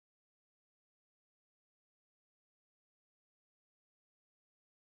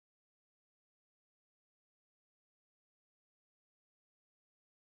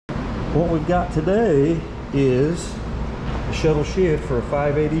What we've got today is a shuttle shift for a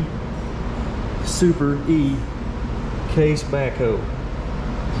 580 Super E case backhoe.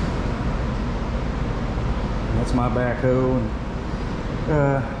 And that's my backhoe,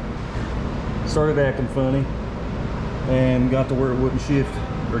 and started acting funny and got to where it wouldn't shift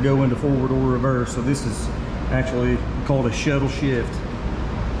or go into forward or reverse. So this is actually called a shuttle shift.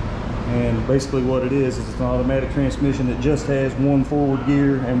 And basically what it is it's an automatic transmission that just has one forward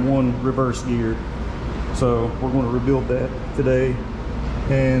gear and one reverse gear. So we're going to rebuild that today.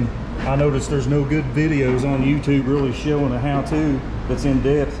 And I noticed there's no good videos on YouTube really showing a how-to that's in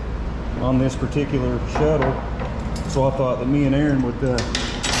depth on this particular shuttle. So I thought that me and Aaron would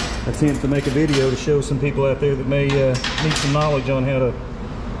attempt to make a video to show some people out there that may need some knowledge on how to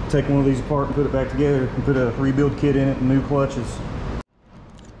take one of these apart and put it back together and put a rebuild kit in it and new clutches.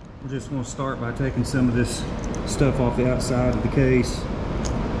 We're just going to start by taking some of this stuff off the outside of the case.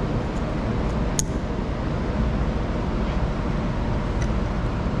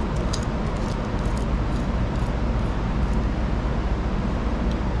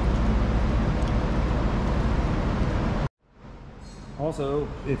 Also,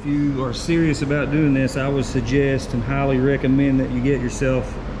 if you are serious about doing this, I would suggest and highly recommend that you get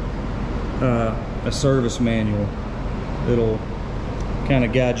yourself a service manual. It'll kind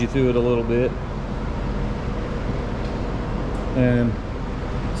of guide you through it a little bit. And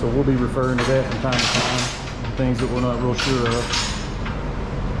so we'll be referring to that from time to time, things that we're not real sure of.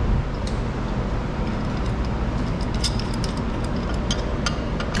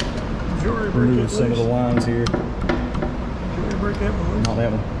 Removing some of the lines here. Break that one. Not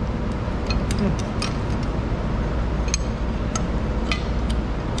that one.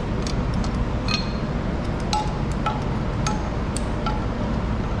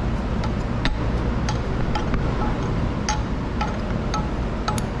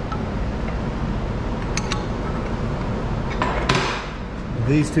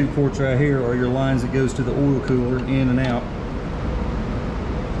 These two ports right here are your lines that goes to the oil cooler in and out.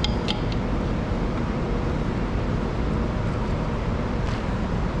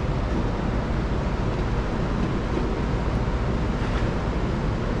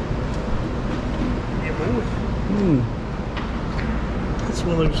 That's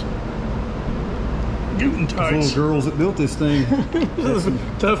one of those Guten tights. Those little girls that built this thing.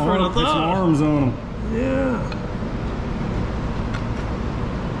 Tougher than I thought. Some arms on them. Yeah.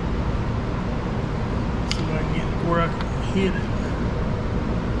 See if I can get it where I can hit it.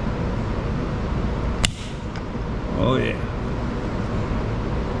 Oh yeah.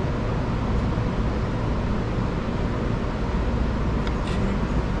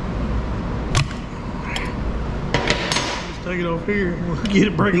 Take it off here. We'll get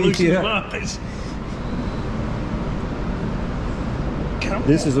it break loose in the vise.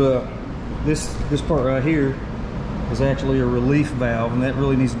 This is this part right here is actually a relief valve, and that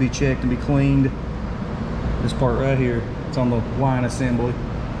really needs to be checked and be cleaned. This part right here, it's on the line assembly.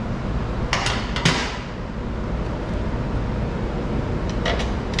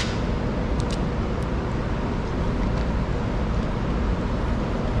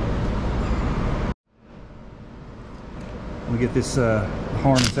 We get this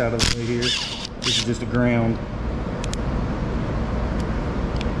harness out of the way here. This is just a ground.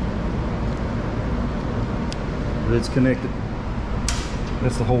 But it's connected.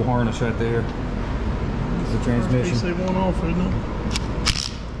 That's the whole harness right there. It's the transmission. They want off, isn't it?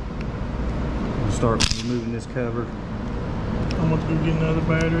 We'll start removing this cover. I'm going to go get another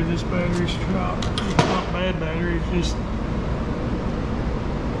battery. This battery's chopped. It's not a bad battery, it's just...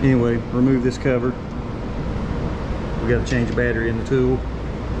 Anyway, remove this cover. We got to change the battery in the tool.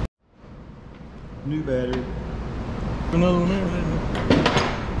 New battery. Another one there, isn't it?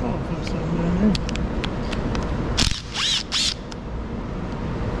 Oh, put something down there.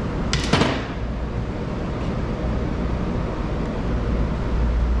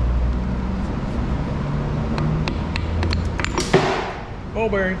 Ball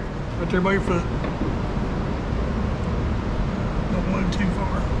bearing, right there by your foot. Don't move too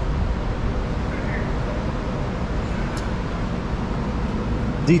far.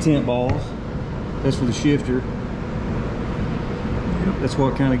 Detent balls. That's for the shifter. Yep. That's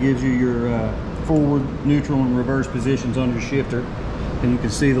what kind of gives you your forward, neutral, and reverse positions on your shifter. And you can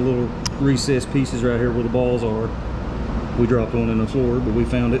see the little recessed pieces right here where the balls are. We dropped one in the floor, but we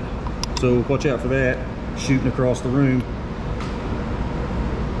found it. So watch out for that, shooting across the room.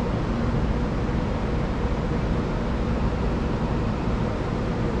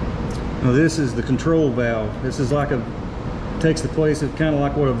 Now this is the control valve. This is like takes the place of kind of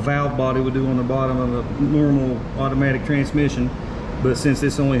like what a valve body would do on the bottom of a normal automatic transmission. But since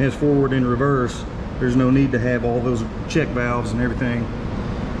this only has forward and reverse, there's no need to have all those check valves and everything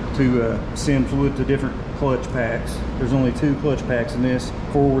to send fluid to different clutch packs. There's only 2 clutch packs in this,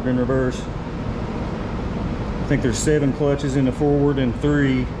 forward and reverse. I think there's 7 clutches in the forward and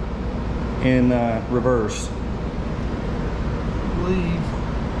 3 in reverse. Leave.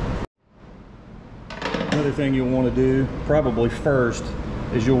 Another thing you'll want to do, probably first,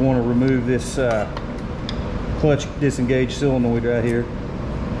 is you'll want to remove this clutch disengaged solenoid right here.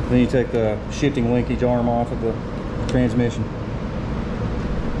 Then you take the shifting linkage arm off of the transmission.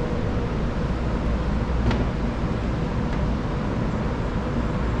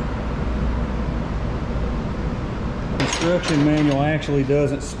 The instruction manual actually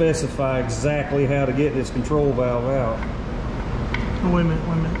doesn't specify exactly how to get this control valve out. Oh, wait a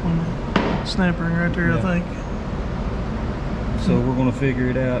minute. Snap ring right there, yeah. I think. So we're going to figure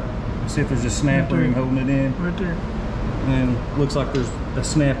it out. See if there's a snap ring holding it in. Right there. And looks like there's a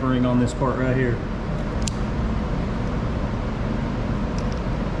snap ring on this part right here.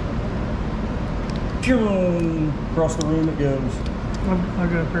 Across the room it goes. I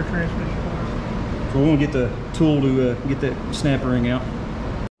got a pair of transmission wires. So we're going to get the tool to get that snap ring out.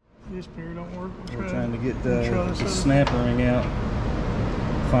 This pair don't work. We're trying to get the snap ring out.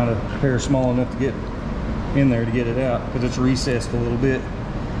 Find a pair small enough to get in there to get it out, because it's recessed a little bit.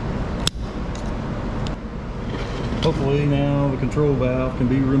 Hopefully now the control valve can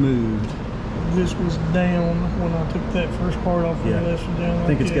be removed. This was down when I took that first part off. Yeah. This was down. I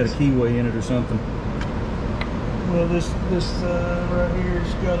think it's got a keyway in it or something. Well, this right here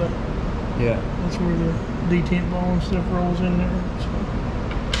has got a. Yeah. That's where the detent ball and stuff rolls in there.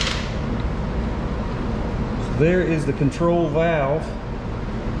 So there is the control valve,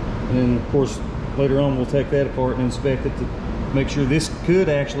 and then of course later on we'll take that apart and inspect it to make sure this could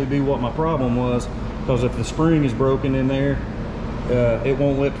actually be what my problem was. Because if the spring is broken in there, it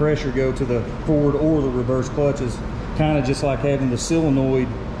won't let pressure go to the forward or the reverse clutches. Kind of just like having the solenoid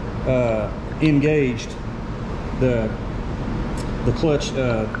engaged. The clutch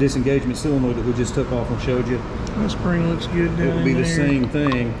disengagement solenoid that we just took off and showed you. The spring looks good down there. It will be the same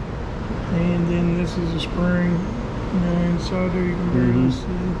thing. And then this is a spring down inside there. You can barely see.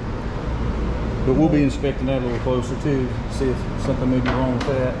 But we'll be inspecting that a little closer too, see if something may be wrong with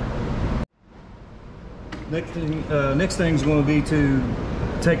that. Next thing is going to be to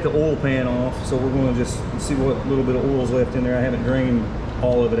take the oil pan off. So we're going to just see what little bit of oil's left in there. I haven't drained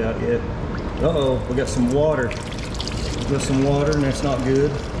all of it out yet. Uh-oh, we got some water. Got some water, and that's not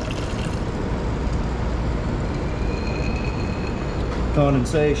good.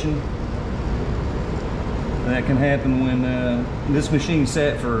 Condensation. And that can happen when this machine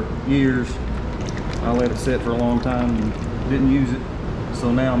sat for years. I let it sit for a long time and didn't use it.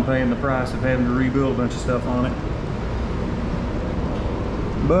 So now I'm paying the price of having to rebuild a bunch of stuff on it.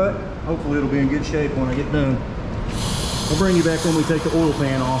 But hopefully it'll be in good shape when I get done. I'll bring you back when we take the oil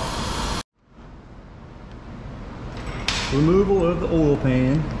pan off. Removal of the oil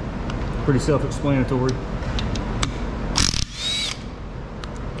pan. Pretty self-explanatory.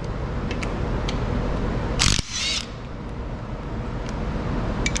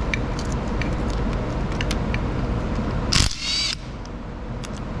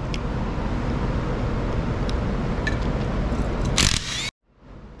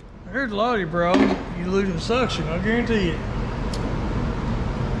 There's a lot of you, bro. You're losing suction, I guarantee it.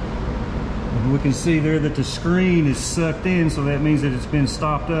 We can see there that the screen is sucked in, so that means that it's been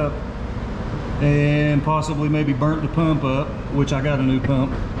stopped up and possibly maybe burnt the pump up, which I got a new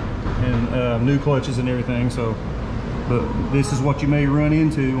pump and new clutches and everything. So, but this is what you may run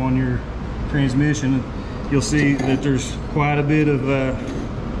into on your transmission. You'll see that there's quite a bit of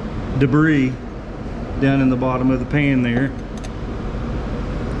debris down in the bottom of the pan there,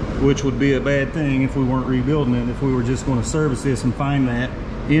 which would be a bad thing if we weren't rebuilding it. If we were just going to service this and find that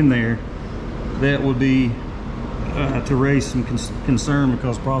in there, that would be to raise some concern,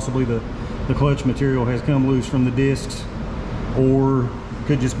 because possibly the clutch material has come loose from the discs, or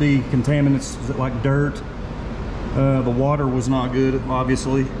could just be contaminants like dirt. The water was not good,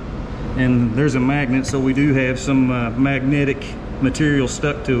 obviously, and there's a magnet, so we do have some magnetic material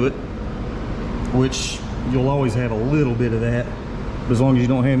stuck to it, which you'll always have a little bit of that. As long as you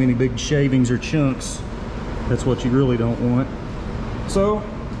don't have any big shavings or chunks, that's what you really don't want. So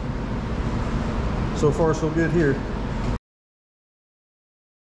far so good here.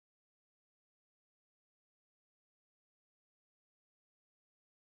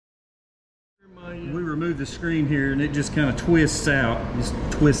 We removed the screen here and it just kind of twists out. Just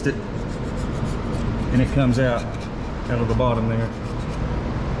twist it and it comes out of the bottom there.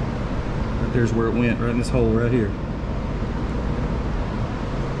 Right there's where it went, right in this hole right here.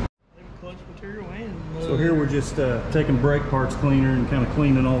 So here we're just taking brake parts cleaner and kind of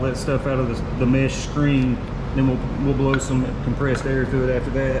cleaning all that stuff out of the mesh screen. Then we'll blow some compressed air through it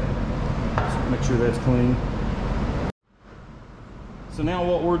after that. So make sure that's clean. So now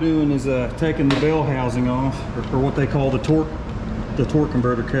what we're doing is taking the bell housing off, or what they call the torque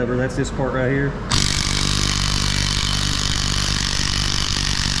converter cover. That's this part right here.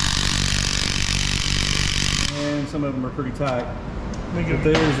 And some of them are pretty tight. But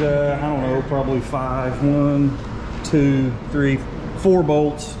there's I don't know, probably 4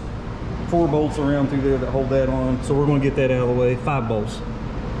 bolts. 4 bolts around through there that hold that on. So we're going to get that out of the way. 5 bolts.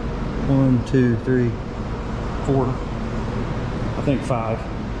 1, 2, 3, 4. I think 5.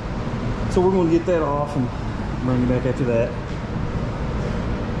 So we're going to get that off and bring it back after that.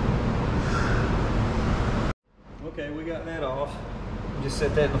 Okay, we got that off. Just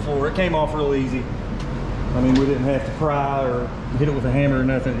set that in the floor. It came off real easy. I mean, we didn't have to pry or hit it with a hammer or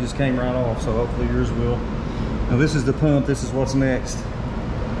nothing. It just came right off. So hopefully yours will. Now this is the pump. This is what's next.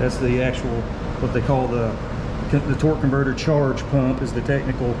 That's the actual, what they call the torque converter charge pump is the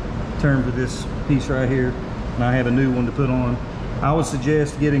technical term for this piece right here. And I have a new one to put on. I would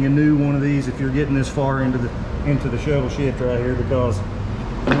suggest getting a new one of these if you're getting this far into the shuttle shift right here, because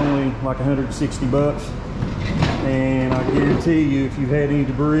they're only like 160 bucks. And I guarantee you, if you've had any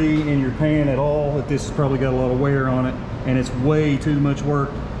debris in your pan at all, that this has probably got a lot of wear on it, and it's way too much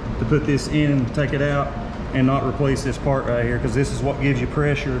work to put this in, take it out, and not replace this part right here, because this is what gives you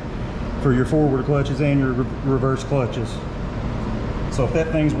pressure for your forward clutches and your reverse clutches. So if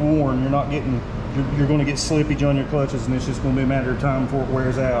that thing's worn, you're going to get slippage on your clutches, and it's just going to be a matter of time before it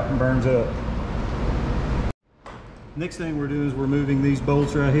wears out and burns up. Next thing we're doing is we're moving these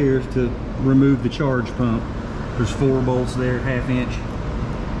bolts right here to remove the charge pump. There's 4 bolts there, 1/2 inch.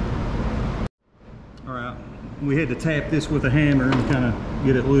 All right, we had to tap this with a hammer and kind of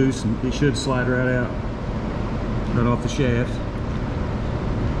get it loose, and it should slide right out, right off the shaft.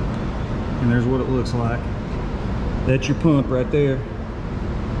 And there's what it looks like. That's your pump right there.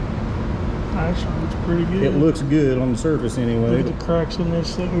 Actually, it's pretty good. It looks good on the surface anyway. Look at the cracks in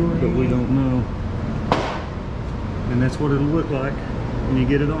this that we were but we don't know. And that's what it'll look like when you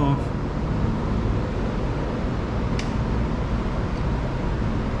get it off.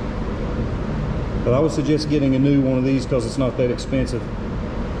 But I would suggest getting a new one of these because it's not that expensive.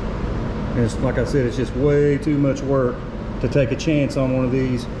 And it's, like I said, it's just way too much work to take a chance on one of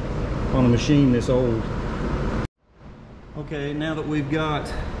these on a machine this old. Okay, now that we've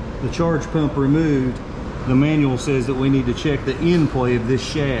got the charge pump removed, the manual says that we need to check the end play of this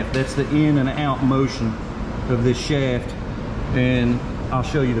shaft. That's the in and out motion of this shaft, and I'll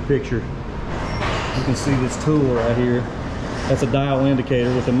show you the picture. You can see this tool right here. That's a dial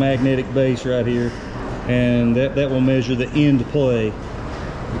indicator with a magnetic base right here, and that will measure the end play.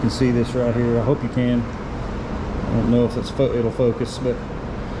 You can see this right here. I hope you can. I don't know if it'll focus, but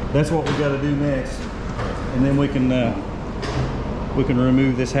that's what we got to do next, and then we can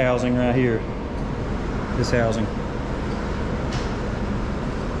remove this housing right here. This housing.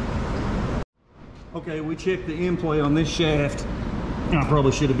 Okay, we checked the end play on this shaft. I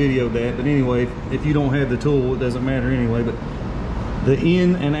probably should have videoed that, but anyway, if you don't have the tool, it doesn't matter anyway. But the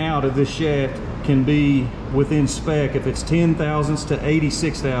in and out of this shaft can be within spec if it's 10 thousandths to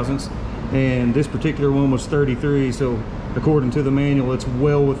 86 thousandths, and this particular one was 33, so according to the manual, it's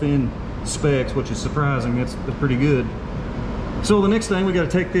well within specs, which is surprising. That's pretty good. So the next thing, we got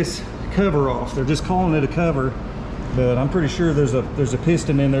to take this cover off. They're just calling it a cover, but I'm pretty sure there's a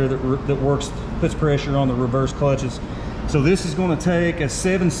piston in there that puts pressure on the reverse clutches. So this is going to take a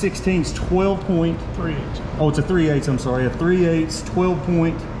 7/16 12-point. 3/8. Oh, it's a 3/8. I'm sorry, a 3/8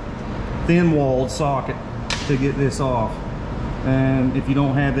 12-point thin-walled socket to get this off. And if you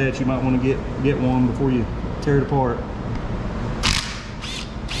don't have that, you might want to get one before you tear it apart.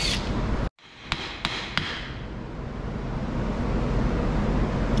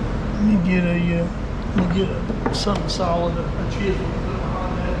 We'll get something solid, a chisel.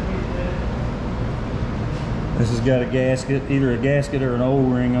 This has got a gasket, either a gasket or an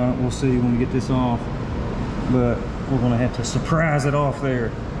O-ring on it. We'll see when we get this off. But we're going to have to surprise it off there.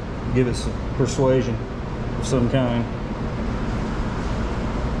 Give it some persuasion of some kind.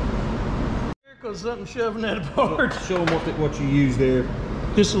 There goes something shoving that apart. Show them what you use there.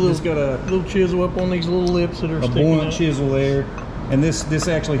 Just a little, got a little chisel up on these little lips that are sticking blunt out. chisel there. And this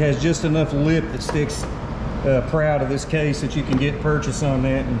actually has just enough lip that sticks proud of this case that you can get purchase on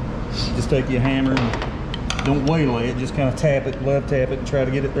that, and just take your hammer and don't waylay it, just kind of tap it, love tap it, and try to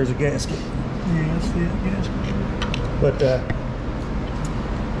get it. There's a gasket. Yeah, that's the gasket. But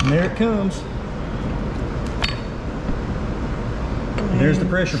there it comes. And there's the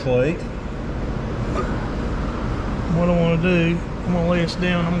pressure plate. what I want to do, I'm going to lay this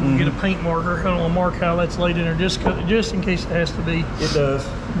down. I'm going to get a paint marker. I don't want to mark how that's laid in there, just in case it has to be. It does.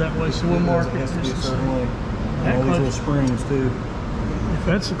 That way, so we'll mark it. It has to be a certain way. That all clutch, these little springs too. If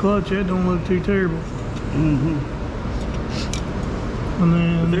that's the clutch, that don't look too terrible. Mm-hmm. And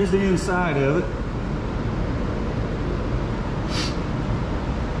then but there's the inside of it.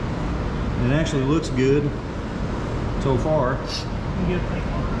 It actually looks good so far. you get a paint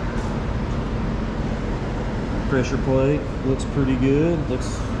marker. Pressure plate looks pretty good.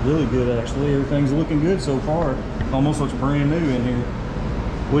 Looks really good actually. Everything's looking good so far. Almost looks brand new in here,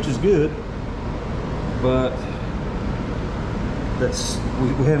 which is good. But that's we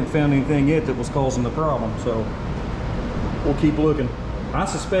haven't found anything yet that was causing the problem, so we'll keep looking. I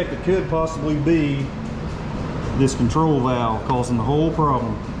suspect it could possibly be this control valve causing the whole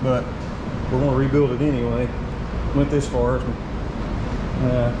problem, but we're going to rebuild it anyway. Went this far. Go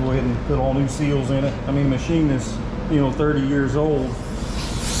ahead and put all new seals in it. I mean, the machine is, you know, 30 years old.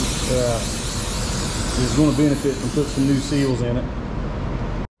 It's going to benefit from putting some new seals in it.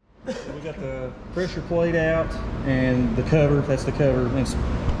 We got the pressure plate out and the cover. That's the cover. It's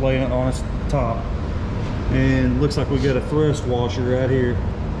laying on its top. And looks like we got a thrust washer right here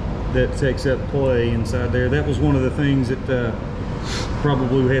that takes up play inside there. That was one of the things that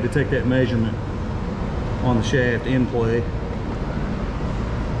probably we had to take that measurement on the shaft in play.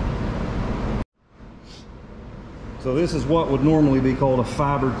 So this is what would normally be called a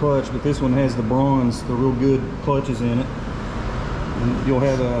fiber clutch, but this one has the bronze, the real good clutches in it. And you'll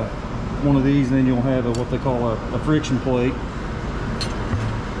have one of these, and then you'll have what they call a friction plate.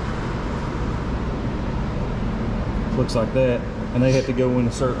 Looks like that, and they have to go in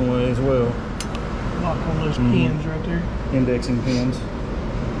a certain way as well. Lock on those pins right there. Indexing pins.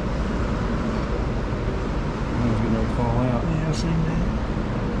 One's getting ready to fall out. Yeah, I seen that.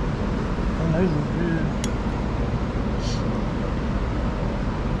 And those look good.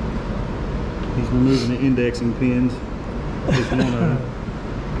 He's removing the indexing pins. Just one of them.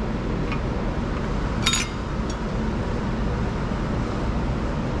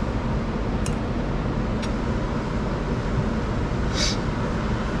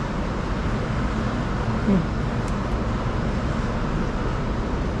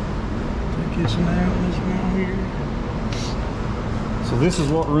 Take this one out, this one out here. So this is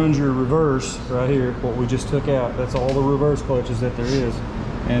what runs your reverse right here, what we just took out. That's all the reverse clutches that there is.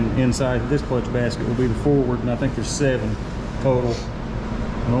 And inside this clutch basket will be the forward, and I think there's 7 total,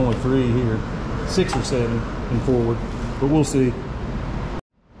 and only 3 here. 6 or 7 in forward, but we'll see.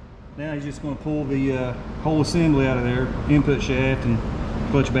 Now he's just going to pull the whole assembly out of there, input shaft and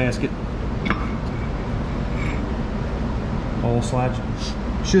clutch basket. All slides,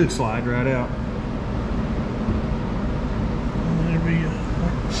 should slide right out. And there'll be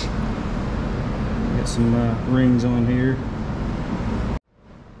Got some rings on here.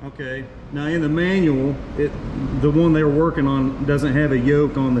 Okay, now in the manual, the one they were working on doesn't have a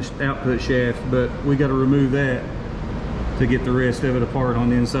yoke on the output shaft, but we got to remove that to get the rest of it apart on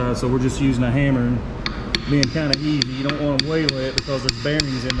the inside. So we're just using a hammer and being kind of easy. You don't want to whale it because there's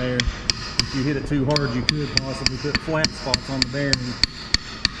bearings in there. If you hit it too hard, you could possibly put flat spots on the bearing,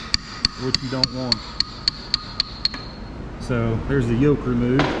 which you don't want. So there's the yoke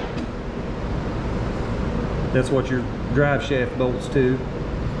removed. That's what your drive shaft bolts to.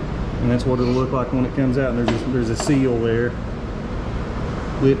 And that's what it'll look like when it comes out. And there's a seal there,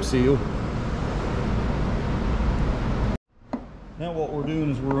 lip seal. Now what we're doing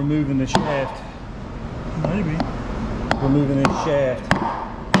is we're removing the shaft. maybe. Removing this shaft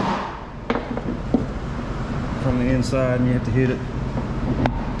from the inside, and you have to hit it.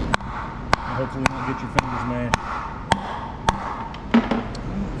 Hopefully not get your fingers mashed. I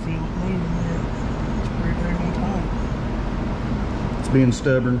don't feel it moving there. It's pretty dang tight. It's being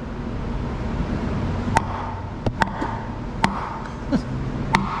stubborn.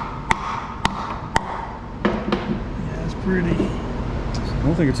 Yeah, it's pretty. I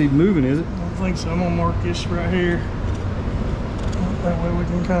don't think it's even moving, is it? I don't think so. I'm gonna mark this right here. That way we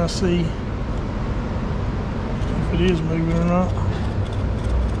can kind of see if it is moving or not.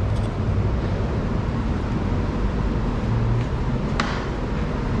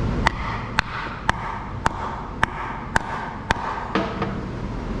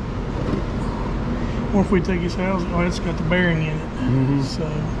 Or if we take his house, oh, it's got the bearing in it. Mm-hmm. So,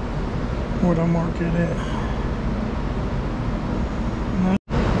 where'd I mark it at?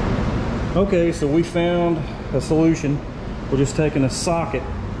 Okay, so we found a solution. We're just taking a socket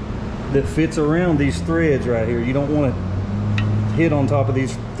that fits around these threads right here. You don't want to hit on top of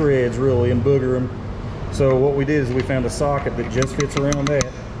these threads really and booger them. So what we did is we found a socket that just fits around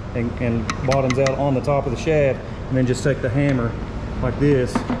that and bottoms out on the top of the shaft. and then just take the hammer like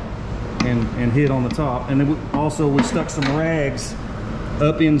this and hit on the top. And then we stuck some rags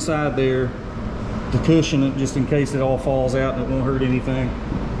up inside there to cushion it, just in case it all falls out and it won't hurt anything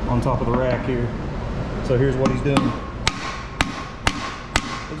on top of the rack here. So here's what he's doing.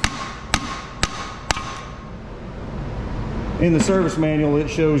 In the service manual, it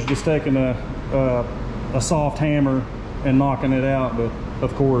shows just taking a soft hammer and knocking it out, but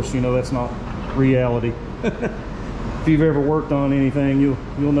of course, you know, that's not reality. If you've ever worked on anything,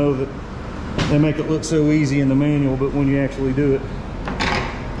 you'll know that they make it look so easy in the manual, but when you actually do it,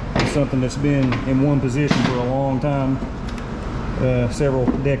 it's something that's been in one position for a long time, several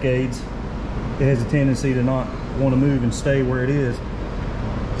decades. It has a tendency to not want to move and stay where it is.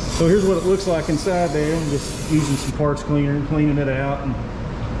 So here's what it looks like inside there. I'm just using some parts cleaner and cleaning it out. And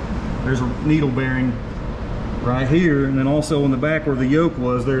there's a needle bearing right here, and then also in the back where the yoke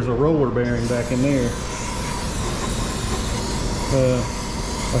was, there's a roller bearing back in there.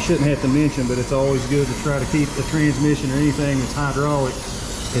 I shouldn't have to mention, but it's always good to try to keep the transmission or anything that's hydraulic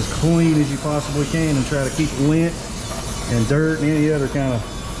as clean as you possibly can, and try to keep lint and dirt and any other kind of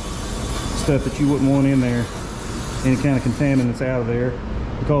stuff that you wouldn't want in there, any kind of contaminants out of there,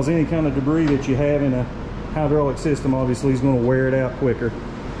 because any kind of debris that you have in a hydraulic system obviously is going to wear it out quicker.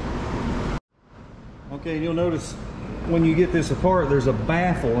 Okay, you'll notice when you get this apart, there's a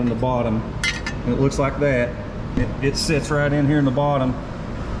baffle in the bottom, and it looks like that. It sits right in here in the bottom,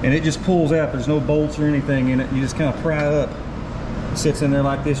 and it just pulls out. There's no bolts or anything in it. You just kind of pry up. It sits in there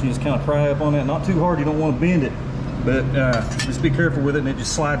like this, and you just kind of pry up on it. Not too hard, you don't want to bend it, but just be careful with it, and it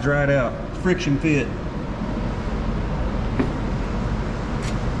just slides right out. Friction fit.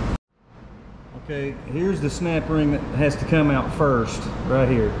 Okay, here's the snap ring that has to come out first, right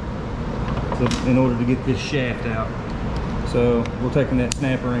here, so in order to get this shaft out. So we're taking that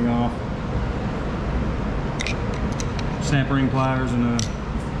snap ring off. Snap ring pliers and a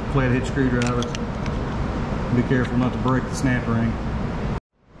flathead screwdriver. Be careful not to break the snap ring.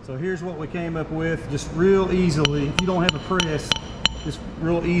 So here's what we came up with, just real easily. If you don't have a press, just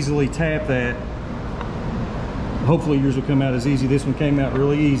real easily tap that. Hopefully yours will come out as easy. This one came out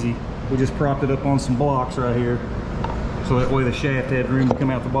really easy. We just propped it up on some blocks right here, so that way the shaft had room to come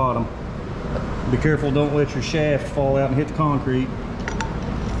out the bottom. Be careful, don't let your shaft fall out and hit the concrete,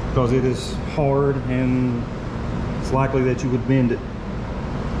 because it is hard and it's likely that you would bend it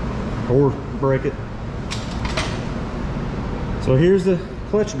or break it. So here's the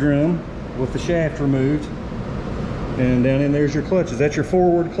clutch drum with the shaft removed, and down in there's your clutches. That's your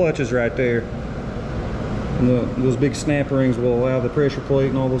forward clutches right there. And those big snap rings will allow the pressure plate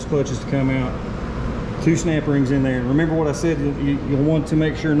and all those clutches to come out. 2 snap rings in there. And remember what I said, you'll want to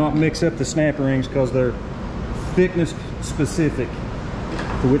make sure not mix up the snap rings, because they're thickness specific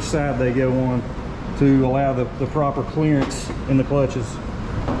to which side they go on, to allow the proper clearance in the clutches.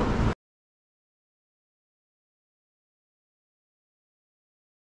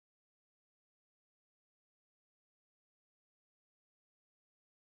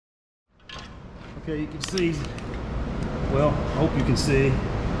 Okay, you can see, well, I hope you can see,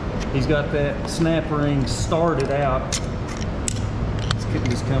 he's got that snap ring started out. It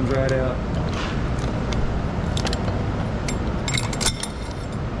just comes right out.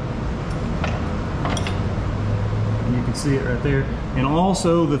 And you can see it right there. And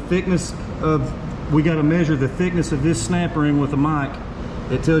also the thickness of, we got to measure the thickness of this snap ring with a mic.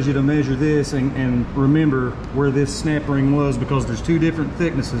 It tells you to measure this and remember where this snap ring was, because there's 2 different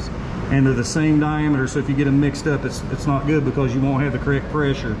thicknesses and they're the same diameter. So if you get them mixed up, it's not good, because you won't have the correct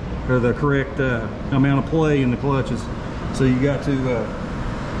pressure or the correct amount of play in the clutches. So you got to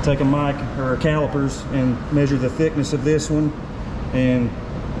take a mic or calipers and measure the thickness of this one and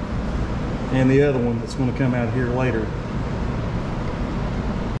the other one that's going to come out here later.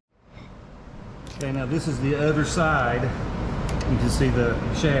 Okay, now this is the other side. You can see the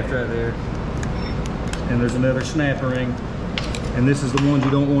shaft right there, and there's another snap ring, and this is the ones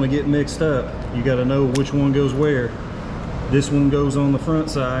you don't want to get mixed up. You got to know which one goes where. This one goes on the front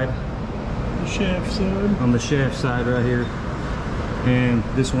side, the shaft side, on the shaft side right here, and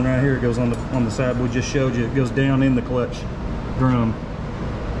this one right here goes on the side we just showed you. It goes down in the clutch drum.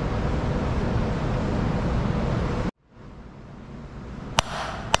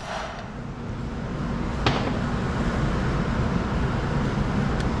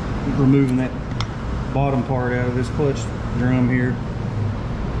 Removing that bottom part out of this clutch drum here.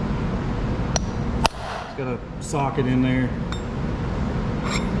 It's got a socket in there.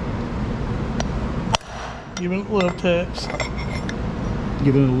 Giving it little taps.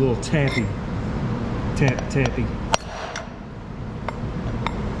 Giving it a little tappy. Tappy.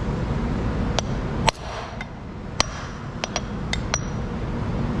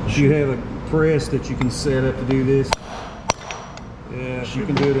 If you have a press that you can set up to do this, yeah, you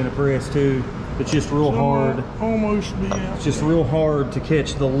can do it in a press too. It's just real hard. Almost be out. It's just real hard to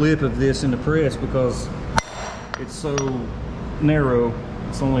catch the lip of this in the press because it's so narrow.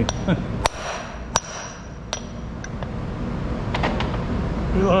 It's only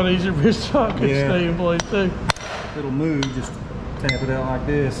Be a lot easier if this shot could stay in place too. If it'll move, just tap it out like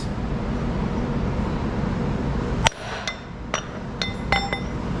this.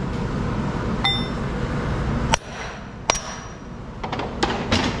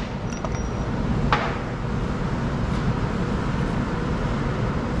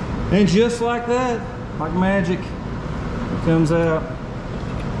 And just like that, like magic, it comes out.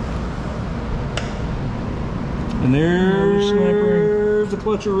 And there's the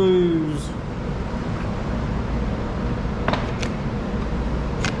clutcheroos.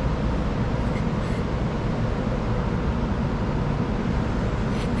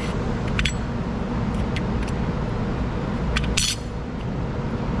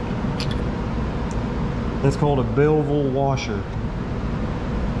 That's called a bevel washer.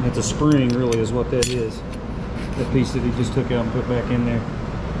 It's a spring, really, is what that is. That piece that he just took out and put back in there.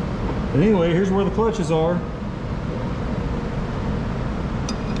 But anyway, here's where the clutches are.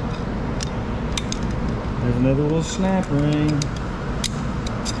 There's another little snap ring.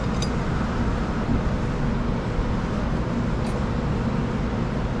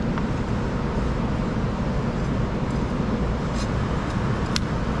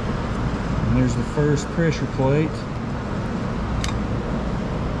 And there's the first pressure plate.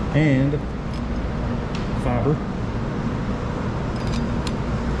 And fiber,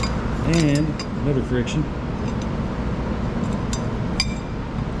 and another friction.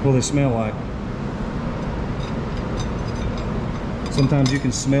 What do they smell like? Sometimes you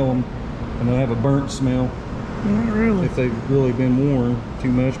can smell them and they'll have a burnt smell. Not really. If they've really been worn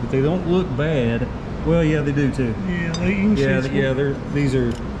too much, but they don't look bad. Well, yeah, they do too. Yeah,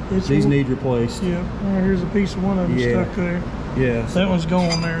 these need replaced. Yeah, well, here's a piece of one of them stuck there. Yeah. That one's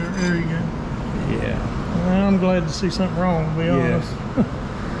gone there. There you go. Yeah. Well, I'm glad to see something wrong, to be honest.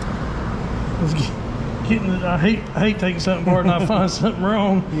 I hate taking something apart and I find something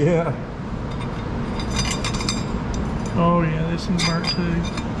wrong. Yeah. Oh yeah, this one's burnt too.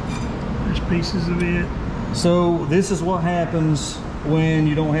 There's pieces of it. So this is what happens when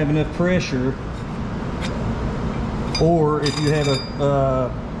you don't have enough pressure, or if you have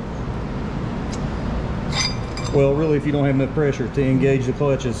a well, really, if you don't have enough pressure to engage the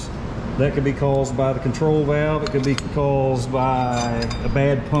clutches. That could be caused by the control valve. It could be caused by a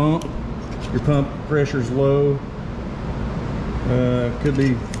bad pump. Your pump pressure is low. Could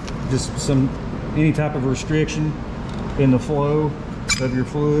be just any type of restriction in the flow of your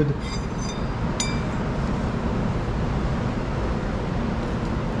fluid.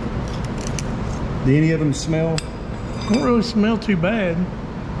 Do any of them smell? Don't really smell too bad.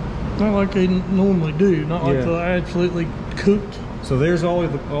 Not like they normally do. Not like they're absolutely cooked. So there's all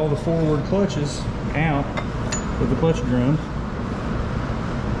the forward clutches out with the clutch drum.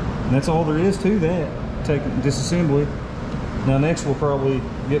 And that's all there is to that. Take disassembly. Now next we'll probably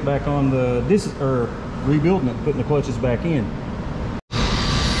get back on the rebuilding it, putting the clutches back in.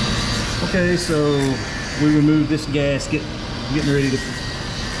 Okay, so we removed this gasket, getting ready to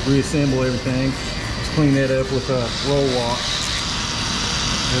reassemble everything. Let's clean that up with a roll walk.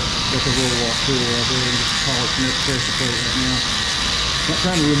 That's a roll walk tool right there. I'm just polishing up the pressure plate right now. Not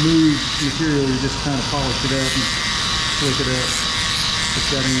trying to remove material, you're just trying to polish it up and slick it up. It's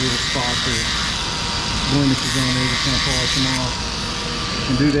got any little spots or blemishes on there, just kind of polish them off.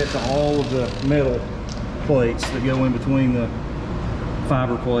 And do that to all of the metal plates that go in between the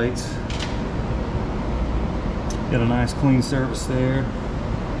fiber plates. Got a nice clean surface there.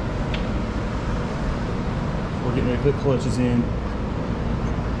 We're getting ready to put clutches in.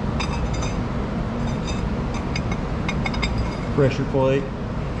 Pressure plate.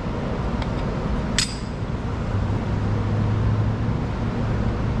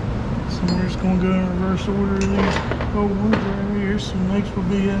 So we're just going to go in reverse order of these old ones right here. So next will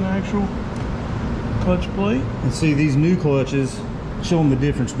be an actual clutch plate. And see, these new clutches, show them the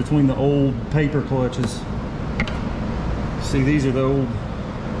difference between the old paper clutches. See, these are the old,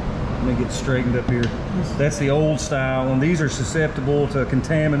 let me get straightened up here. That's the old style, and these are susceptible to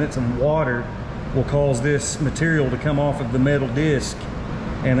contaminants, and water will cause this material to come off of the metal disc,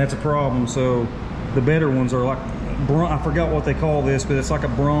 and that's a problem. So the better ones are like, I forgot what they call this, but it's like a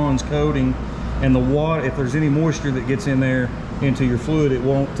bronze coating, and the water, if there's any moisture that gets in there into your fluid, it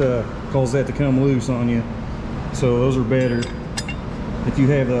won't cause that to come loose on you. So those are better. If you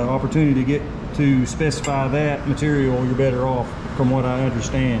have the opportunity to get to specify that material, you're better off from what I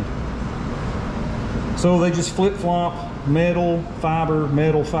understand. So they just flip-flop metal, fiber,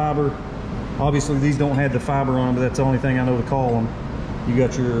 metal, fiber. Obviously these don't have the fiber on them, but that's the only thing I know to call them. You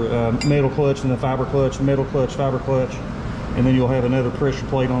got your metal clutch and the fiber clutch, metal clutch, fiber clutch, and then you'll have another pressure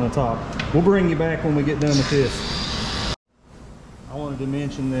plate on the top. We'll bring you back when we get done with this. I wanted to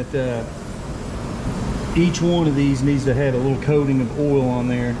mention that each one of these needs to have a little coating of oil on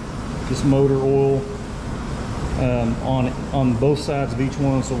there, just motor oil on both sides of each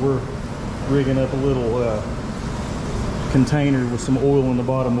one. So we're rigging up a little container with some oil in the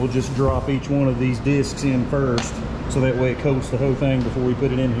bottom. We'll just drop each one of these discs in first, so that way it coats the whole thing before we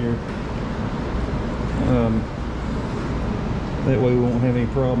put it in here. That way we won't have any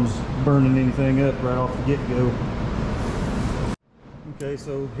problems burning anything up right off the get-go. Okay,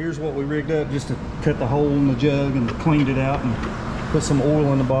 so here's what we rigged up just to cut the hole in the jug and cleaned it out and put some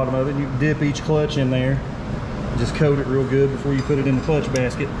oil in the bottom of it. You can dip each clutch in there, just coat it real good before you put it in the clutch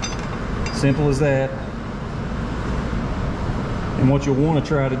basket. Simple as that. And what you'll want to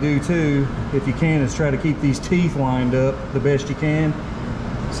try to do too, if you can, is try to keep these teeth lined up the best you can,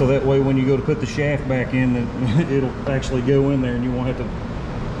 so that way when you go to put the shaft back in, it'll actually go in there and you won't have to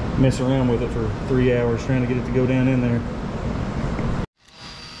mess around with it for 3 hours trying to get it to go down in there.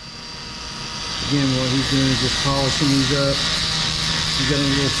 Again, what he's doing is just polishing these up. He's got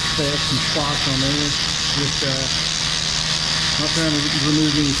any little specks and spots on there. Just not trying to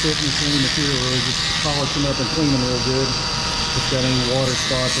remove any thickness or any material, really, just polish them up and clean them real good. Just got any water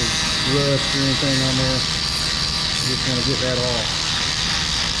spots or rust or anything on there, you just want to get that off.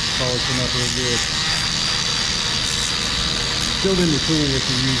 Polish them up real good. Build in the tool that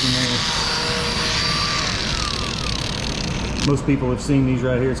you're using there. Most people have seen these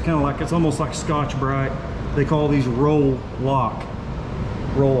right here. It's kind of like, it's almost like Scotch-Brite. They call these roll lock.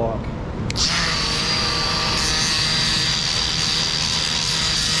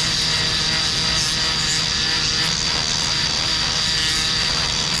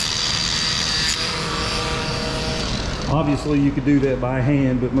 Obviously you could do that by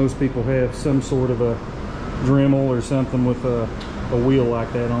hand, but most people have some sort of a Dremel or something with a wheel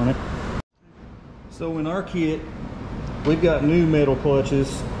like that on it. So in our kit, we've got new metal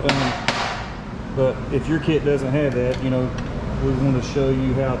clutches, but if your kit doesn't have that, you know, we want to show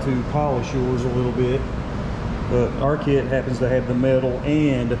you how to polish yours a little bit. But our kit happens to have the metal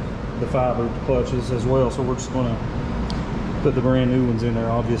and the fiber clutches as well, so we're just going to put the brand new ones in there.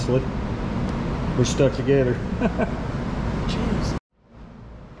 Obviously we're stuck together.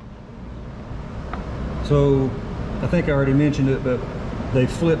 So I think I already mentioned it, but they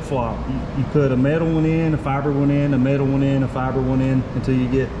flip-flop. You put a metal one in, a fiber one in, a metal one in, a fiber one in, until you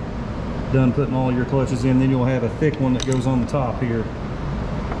get done putting all your clutches in. Then you'll have a thick one that goes on the top here.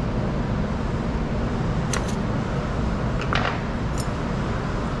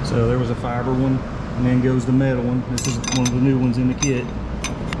 So there was a fiber one, and then goes the metal one. This is one of the new ones in the kit.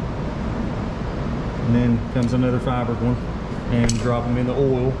 And then comes another fiber one, and drop them in the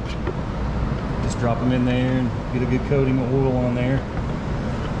oil. Just drop them in there and get a good coating of oil on there,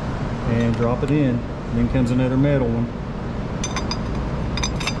 and drop it in. And then comes another metal one.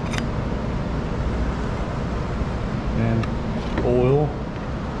 And oil,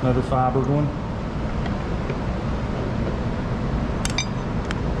 another fibered one.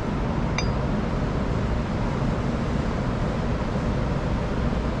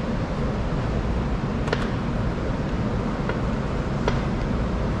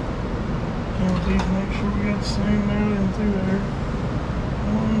 Make sure we got the same amount in through there.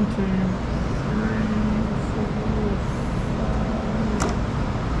 1, 2, 3, 4,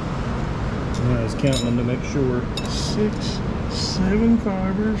 5. I was counting them to make sure. 6, 7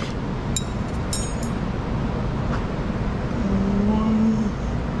 fibers. 1,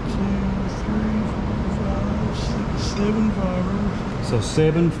 2, 3, 4, 5, 6, 7 fibers. So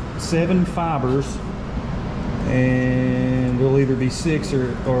seven fibers, and there'll either be 6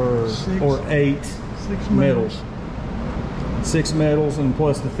 or 8 6 metals. 6 metals, and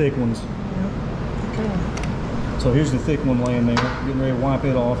plus the thick ones. Yep. Okay. So here's the thick one laying there. Getting ready to wipe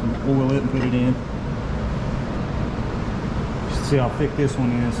it off and oil it and put it in. Just see how thick this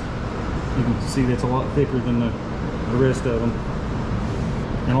one is. You can see that's a lot thicker than the rest of them.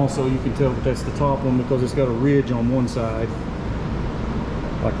 And also you can tell that that's the top one because it's got a ridge on one side.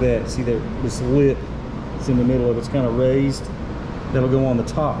 Like that. See that this lip that's in the middle of it's kind of raised. That'll go on the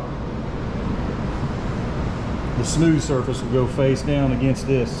top. The smooth surface will go face down against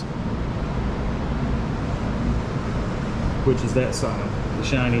this, which is that side, the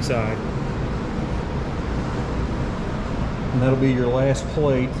shiny side. And that'll be your last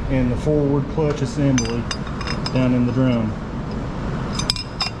plate and the forward clutch assembly down in the drum.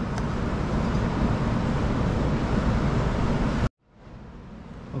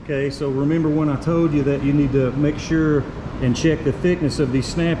 Okay, so remember when I told you that you need to make sure and check the thickness of these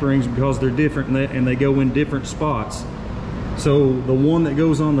snap rings because they're different and they go in different spots. So the one that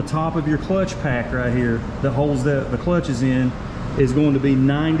goes on the top of your clutch pack right here that holds the clutches in is going to be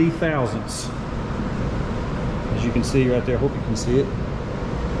 90 thousandths. As you can see right there, I hope you can see it.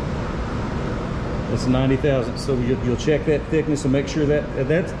 It's 90 thousandths. So you'll check that thickness and make sure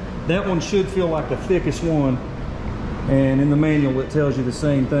that one should feel like the thickest one. And in the manual it tells you the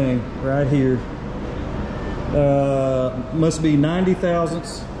same thing right here. Must be 90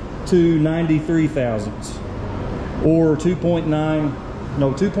 thousandths to 93 thousandths, or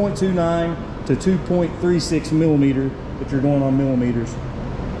 2.29 to 2.36 millimeter if you're going on millimeters.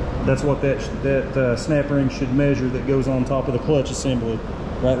 That's what that snap ring should measure that goes on top of the clutch assembly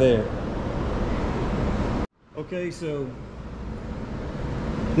right there. Okay, so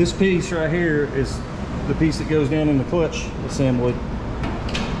this piece right here is the piece that goes down in the clutch assembly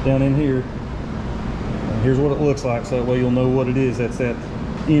down in here. And here's what it looks like, so that way you'll know what it is. That's that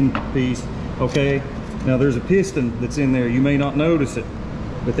end piece. Okay, now there's a piston that's in there. You may not notice it,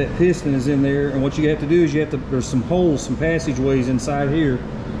 but that piston is in there, and what you have to do is there's some holes, some passageways inside here.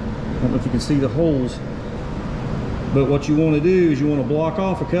 I don't know if you can see the holes, but what you want to do is you want to block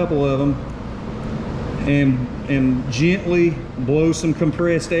off a couple of them and gently blow some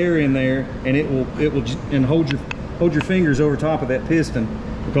compressed air in there, and it will and hold your fingers over top of that piston,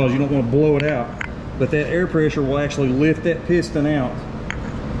 because you don't want to blow it out. But that air pressure will actually lift that piston out,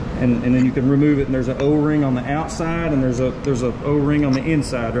 and then you can remove it. And there's an O-ring on the outside, and there's a O-ring on the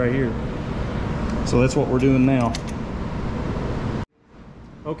inside right here. So that's what we're doing now.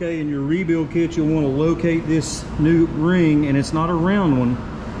 Okay, in your rebuild kit, you'll want to locate this new ring, and it's not a round one.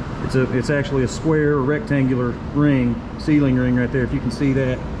 It's actually a square or rectangular ring, sealing ring right there. If you can see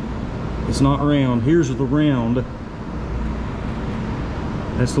that, it's not round. Here's the round.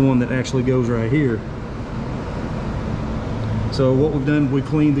 That's the one that actually goes right here. So what we've done, we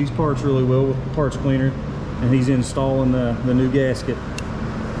cleaned these parts really well with the parts cleaner, and he's installing the new gasket,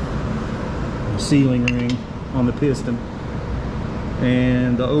 the sealing ring on the piston,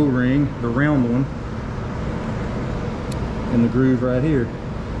 and the O-ring, the round one, in the groove right here.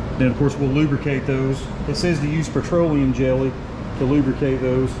 Then of course we'll lubricate those. It says to use petroleum jelly to lubricate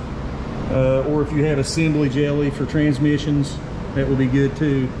those, or if you have assembly jelly for transmissions, that will be good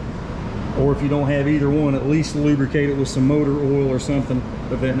too. Or if you don't have either one, at least lubricate it with some motor oil or something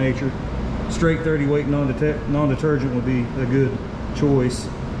of that nature. Straight 30 weight non-detergent would be a good choice.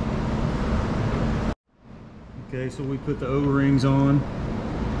 Okay, so we put the O-rings on,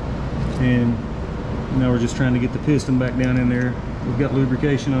 and now we're just trying to get the piston back down in there. We've got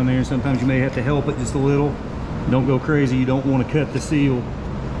lubrication on there. Sometimes you may have to help it just a little. Don't go crazy. You don't want to cut the seal.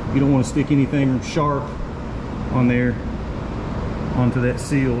 You don't want to stick anything sharp on there onto that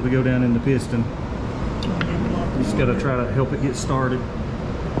seal to go down in the piston. You just got to try to help it get started.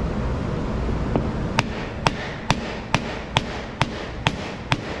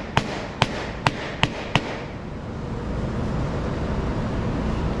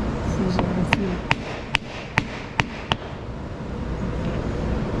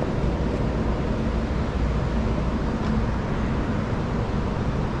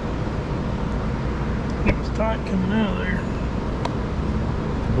 Tight coming out of there.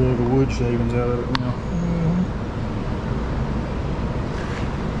 Blow the wood shavings out of it now.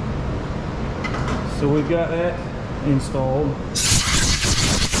 So we've got that installed.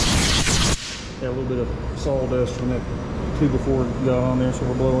 Got a little bit of sawdust from that 2x4 got on there, so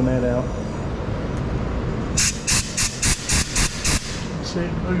we're blowing that out. See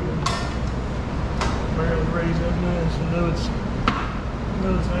it moving. Barely raised up nice. I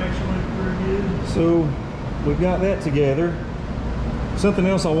know it's actually pretty good. So we've got that together. Something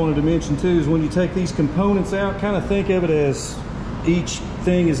else I wanted to mention too is when you take these components out, kind of think of it as each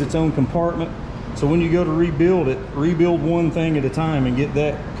thing is its own compartment. So when you go to rebuild it, rebuild one thing at a time and get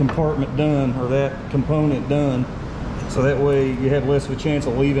that compartment done, or that component done, so that way you have less of a chance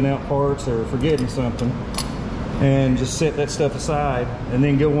of leaving out parts or forgetting something. And just set that stuff aside, and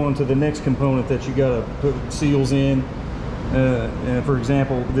then go on to the next component that you got to put seals in. For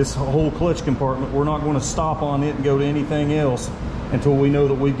example, this whole clutch compartment, we're not going to stop on it and go to anything else until we know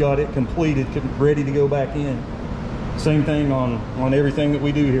that we've got it completed, ready to go back in. Same thing on everything that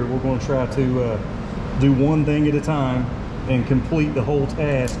we do here. We're going to try to do one thing at a time and complete the whole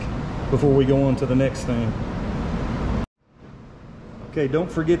task before we go on to the next thing. Okay,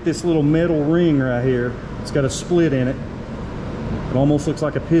 don't forget this little metal ring right here. It's got a split in it. It almost looks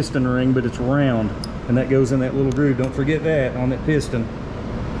like a piston ring, but it's round, and that goes in that little groove. Don't forget that on that piston.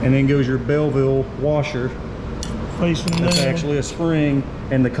 And then goes your Belleville washer. Facing That's down. actually a spring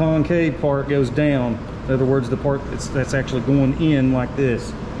and the concave part goes down. In other words, the part that's actually going in like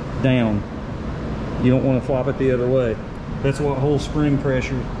this, down. You don't want to flop it the other way. That's what holds spring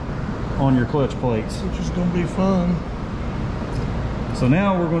pressure on your clutch plates. Which is going to be fun. So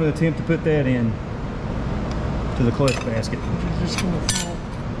now we're going to attempt to put that in to the clutch basket. Which is just going to fall.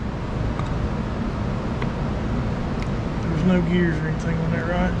 There's no gears or anything on there,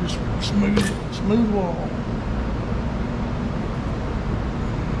 right? Just smooth wall.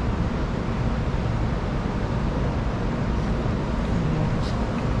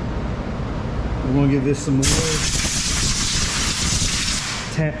 We're going to give this some love.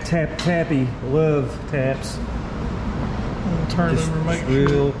 Tap, tap, tappy. Love taps. I'll turn Just over and make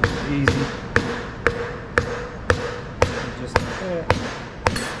real sure. easy. Just like that.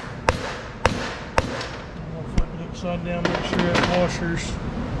 I'm going to flip it upside down, make sure that washer's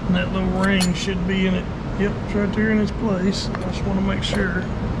and that little ring should be in it. Yep, it's right there in its place. I just want to make sure.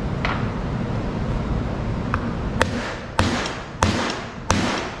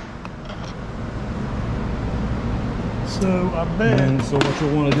 So I bet. And so what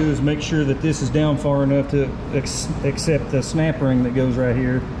you'll want to do is make sure that this is down far enough to accept the snap ring that goes right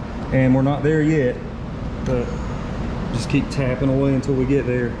here. And we're not there yet, but just keep tapping away until we get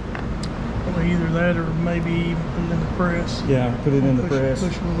there. Well, either that or maybe put it in the press. Yeah, put it in the press.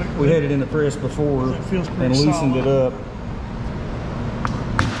 Push a little bit. We had it in the press before It feels pretty and loosened solid. it up.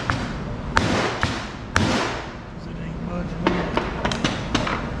 It ain't budging.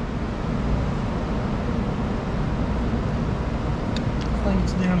 I think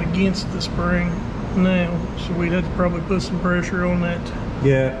it's down against the spring now, so we'd have to probably put some pressure on that.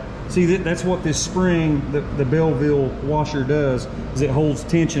 Yeah, see that's what this spring, the Belleville washer does, is it holds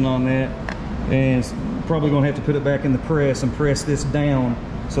tension on that, and it's probably going to have to put it back in the press and press this down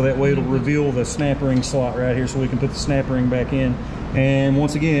so that way it'll reveal the snap ring slot right here so we can put the snap ring back in. And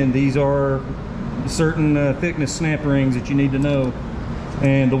once again, these are certain thickness snap rings that you need to know,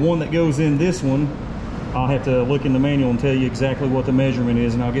 and the one that goes in this one, I'll have to look in the manual and tell you exactly what the measurement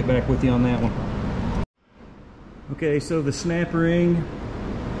is, and I'll get back with you on that one. Okay, so the snap ring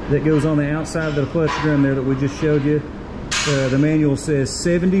that goes on the outside of the clutch drum there that we just showed you, the manual says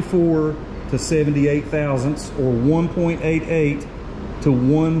 74 to 78 thousandths, or 1.88 to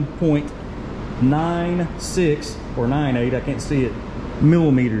 1.96 or 98, I can't see it,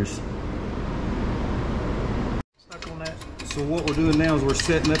 millimeters. Stuck on that. So what we're doing now is we're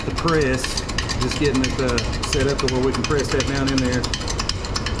setting up the press, just getting it set up to where we can press that down in there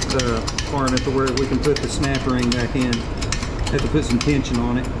far enough to where we can put the snap ring back in. Have to put some tension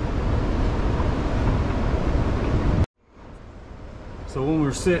on it. So when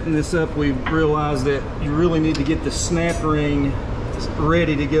we're setting this up, we realized that you really need to get the snap ring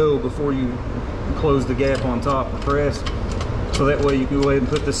ready to go before you close the gap on top of the press. So that way you can go ahead and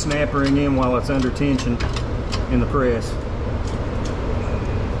put the snap ring in while it's under tension in the press.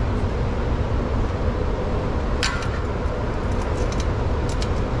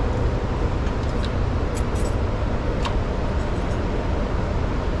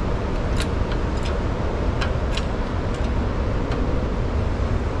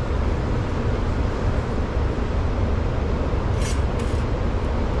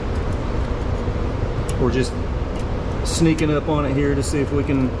 We're just sneaking up on it here to see if we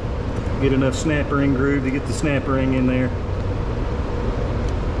can get enough snap ring groove to get the snap ring in there.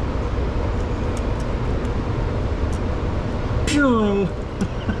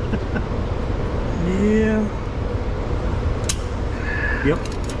 Yeah. Yep.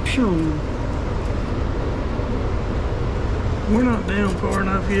 We're not down far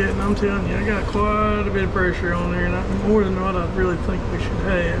enough yet, and I'm telling you, I got quite a bit of pressure on there, not more than what I really think we should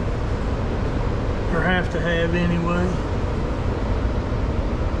have, or have to have anyway.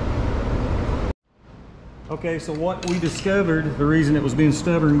 Okay, so what we discovered, the reason it was being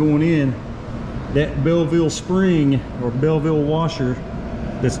stubborn going in, that Belleville spring or Belleville washer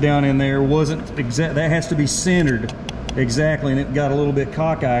that's down in there wasn't exact. That has to be centered exactly, and it got a little bit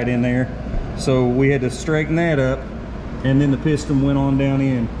cockeyed in there. So we had to straighten that up, and then the piston went on down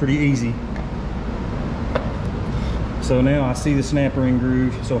in pretty easy. So now I see the snap ring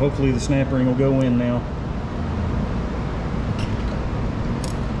groove, so hopefully the snap ring will go in now.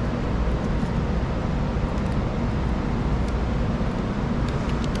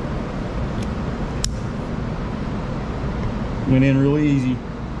 Went in really easy.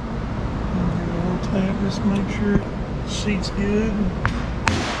 We'll tap just to make sure it seats good.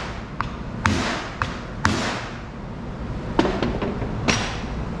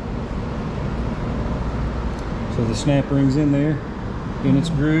 So the snap ring's in there, in its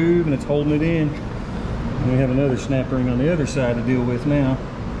groove, and it's holding it in. And we have another snap ring on the other side to deal with now.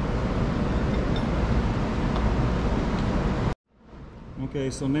 Okay,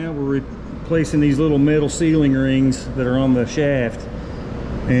 so now we're replacing these little metal sealing rings that are on the shaft,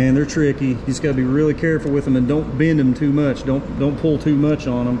 and they're tricky. You just got to be really careful with them, and don't bend them too much. Don't pull too much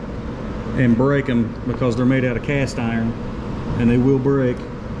on them and break them, because they're made out of cast iron and they will break.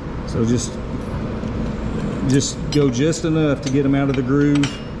 So just go just enough to get them out of the groove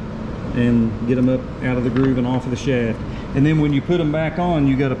and get them up out of the groove and off of the shaft. And then when you put them back on,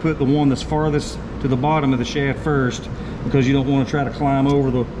 you got to put the one that's farthest to the bottom of the shaft first, because you don't want to try to climb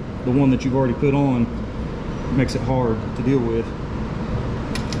over the one that you've already put on. It makes it hard to deal with.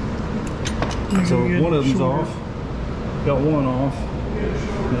 So one of them's off. Got one off.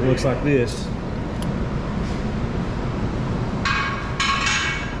 And it looks like this.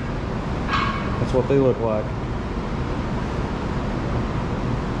 That's what they look like.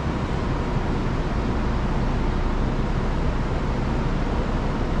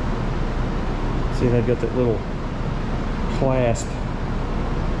 See, they've got that little clasp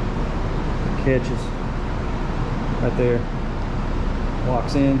that catches right there,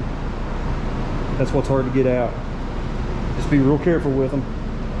 locks in. That's what's hard to get out. Just be real careful with them.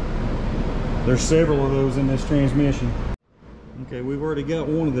 There's several of those in this transmission. Okay, we've already got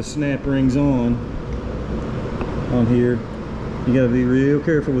one of the snap rings on here. You got to be real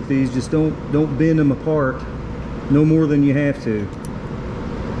careful with these. Just don't bend them apart no more than you have to.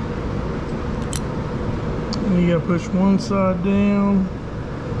 And you got to push one side down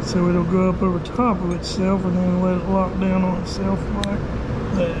so it'll go up over top of itself, and then let it lock down on itself like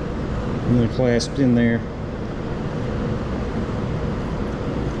that. And then clasped in there.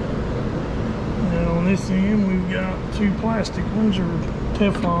 Now on this end we've got two plastic ones, or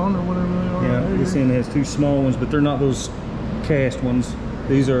Teflon, or whatever they are. Yeah, right this here. end has two small ones, but they're not those cast ones.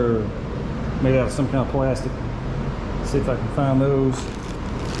 These are made out of some kind of plastic. Let's see if I can find those.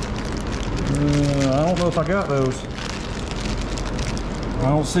 I don't know if I got those. I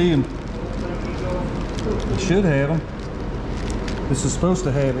don't see them. I should have them. This is supposed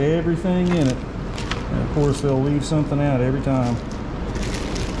to have everything in it. And of course they'll leave something out every time.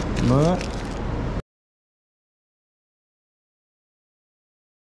 But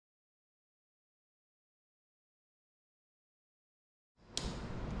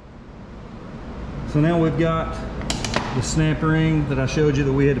so now we've got the snap ring that I showed you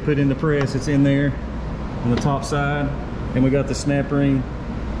that we had to put in the press. It's in there on the top side, and we got the snap ring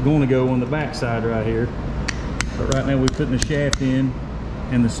going to go on the back side right here. But right now we're putting the shaft in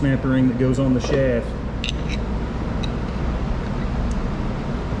and the snap ring that goes on the shaft.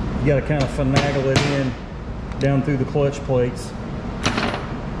 You got to kind of finagle it in down through the clutch plates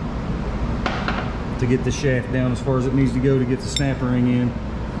to get the shaft down as far as it needs to go to get the snap ring in.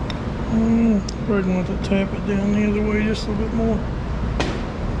 Probably going to tap it down the other way just a little bit more.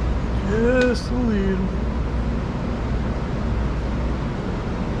 Just a little.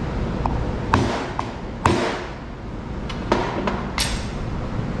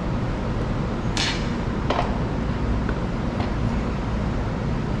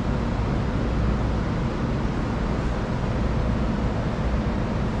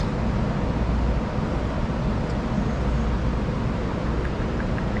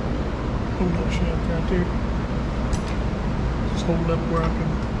 Hold that shaft right there. Just hold it up where I can.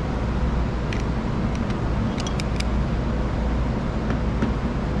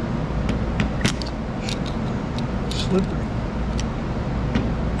 Slippery.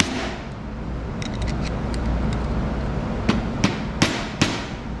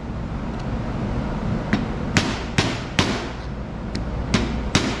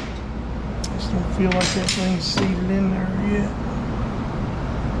 Just don't feel like that thing's seated in there yet.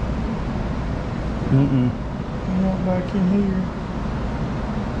 Not back in here.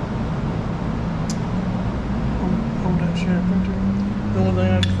 Hold that shaft right there. The only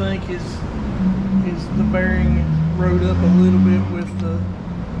thing I can think is the bearing rode up a little bit with the.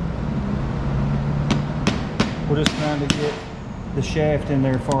 We're just trying to get the shaft in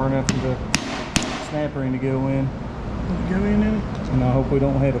there far enough for the snap ring to go in. Did it go in it? And I hope we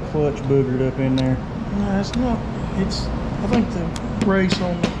don't have a clutch boogered up in there. No, it's not. It's. I think the brace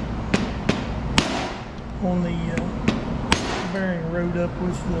on the bearing rode up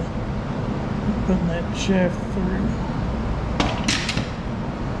with the putting that shaft through.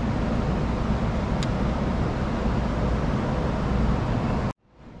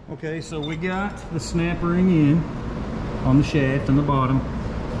 Okay, so we got the snap ring in on the shaft and the bottom.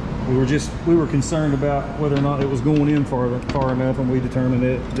 We were concerned about whether or not it was going in far enough, and we determined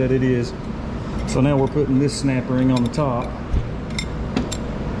that it is. So now we're putting this snap ring on the top.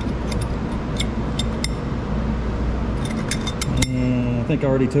 think I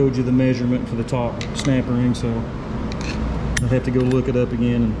already told you the measurement for the top snapper ring, so I'd have to go look it up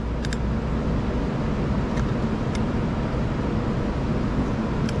again.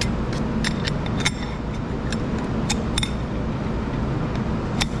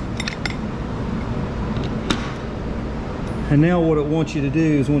 And now what it wants you to do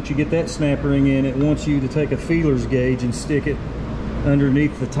is, once you get that snapper ring in, it wants you to take a feeler's gauge and stick it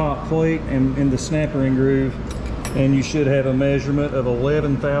underneath the top plate and in the snapper ring groove, and you should have a measurement of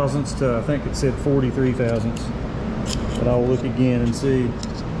 11 thousandths to, I think it said 43 thousandths, but I'll look again and see.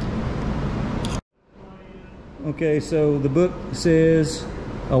 Okay, so the book says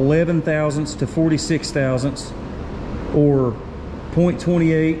 11 thousandths to 46 thousandths, or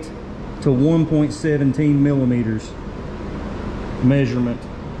 0.28 to 1.17 millimeters measurement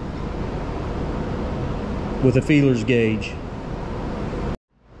with a feeler's gauge.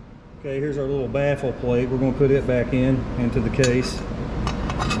 Okay, here's our little baffle plate. We're going to put it back into the case,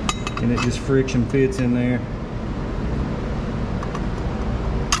 and it just friction fits in there.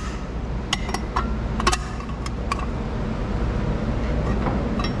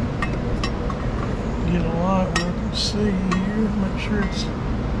 Get a light where I can see here, make sure it's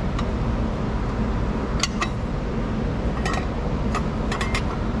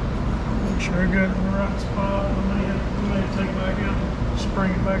I got it in the right spot. I may take it back out and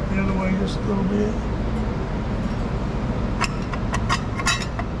spring it back the other way just a little bit.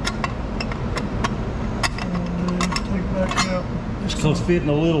 Take it back out. So it's fitting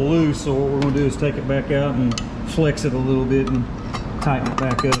a little loose, so what we're going to do is take it back out and flex it a little bit and tighten it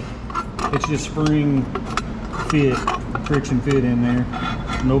back up. It's just spring fit, friction fit in there.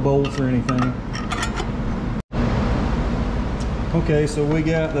 No bolts or anything. Okay, so we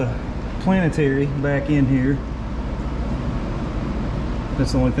got the planetary back in here.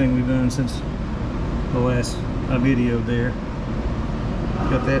 That's the only thing we've done since the last video there.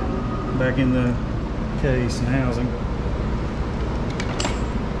 Got that back in the case and housing.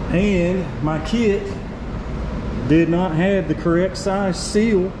 And my kit did not have the correct size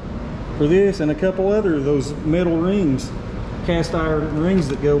seal for this and a couple other of those metal rings, cast iron rings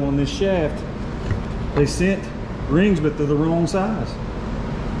that go on this shaft. They sent rings, but they're the wrong size.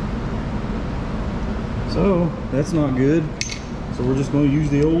 So that's not good. So we're just going to use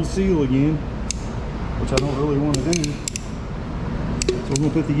the old seal again, which I don't really want to do. So we're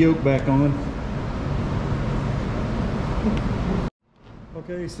going to put the yoke back on.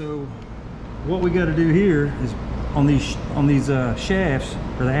 Okay, so what we got to do here is on these shafts,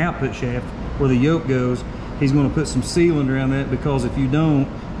 or the output shaft where the yoke goes, he's going to put some sealant around that, because if you don't,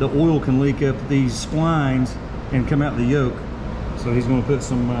 the oil can leak up these splines and come out the yoke. So he's going to put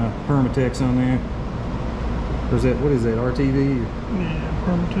some Permatex on there. Or is that, what is that, RTV? Yeah,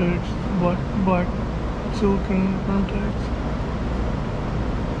 Permatex, black silicone Permatex.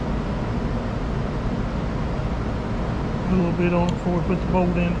 A little bit on it before we put the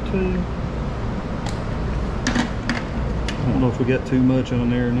bolt in it too. I don't know if we got too much on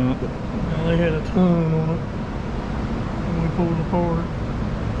there or not, but they had a ton on it when we pulled it apart.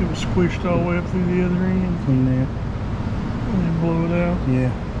 It was squished all the way up through the other end. Clean that. And then blow it out.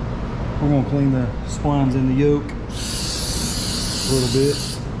 Yeah. We're going to clean the splines in the yoke a little bit.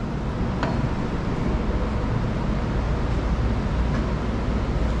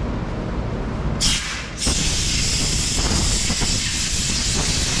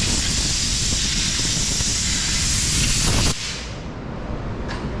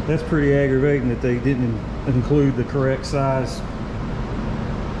 That's pretty aggravating that they didn't include the correct size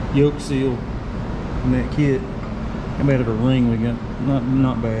yoke seal in that kit. How bad of a ring we got?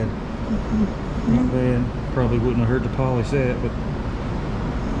 Not bad. Not bad. Probably wouldn't have hurt to polish that, but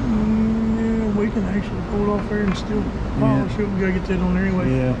yeah, we can actually pull it off there and still polish it. We gotta get that on there anyway.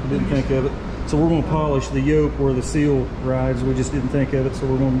 Yeah, didn't think of it. So we're going to polish the yoke where the seal rides. We just didn't think of it, so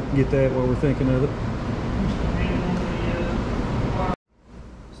we're going to get that while we're thinking of it.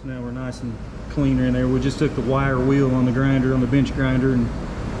 So now we're nice and cleaner in there. We just took the wire wheel on the grinder, on the bench grinder, and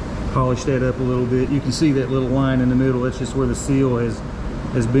polished that up a little bit. You can see that little line in the middle. That's just where the seal has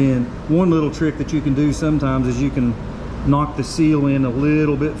been. One little trick that you can do sometimes is you can knock the seal in a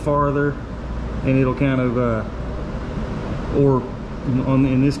little bit farther, and it'll kind of or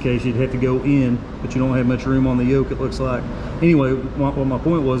in this case you'd have to go in, but you don't have much room on the yoke, it looks like. Anyway, what my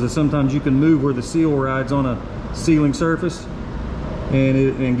point was is sometimes you can move where the seal rides on a sealing surface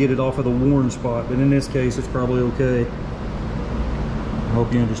and get it off of the worn spot, but in this case it's probably okay. I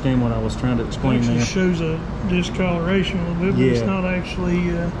hope you understand what I was trying to explain there. It actually shows a discoloration a little bit, but it's not actually,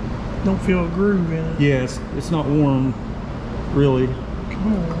 don't feel a groove in it. Yeah, it's not worn, really.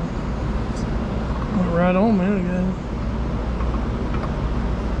 Come on. Went right on, man, again.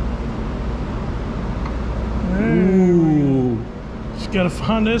 Ooh. Just gotta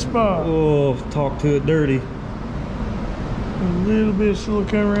find that spot. Oh, talk to it dirty. A little bit of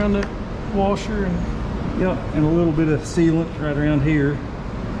silicone around that washer and yep, and a little bit of sealant right around here.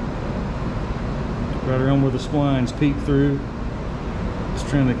 Right around where the splines peek through. Just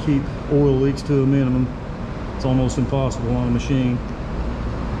trying to keep oil leaks to a minimum. It's almost impossible on a machine.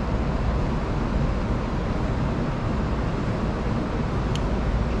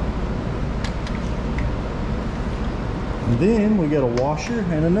 And then we got a washer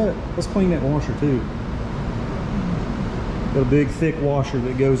and a nut. Let's clean that washer too. Got a big thick washer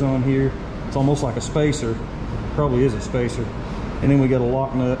that goes on here. It's almost like a spacer. Probably is a spacer. And then we got a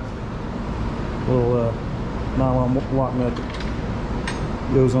lock nut. Little nylon lock nut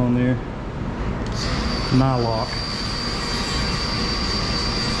that goes on there. Nylock.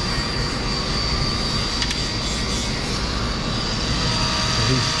 So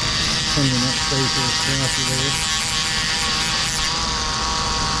he's cleaning that spacer across there.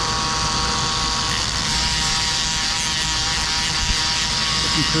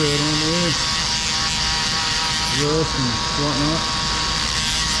 Some crud on there, rust and whatnot.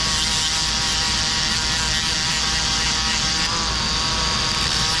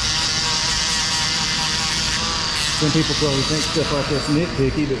 Some people probably think stuff like that's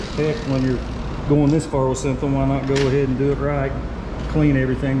nitpicky, but heck, when you're going this far with something, why not go ahead and do it right? Clean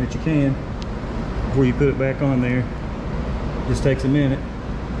everything that you can before you put it back on there. Just takes a minute.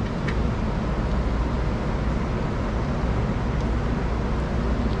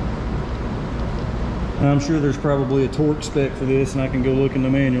 I'm sure there's probably a torque spec for this, and I can go look in the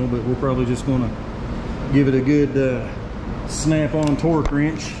manual, but we're probably just going to give it a good snap-on torque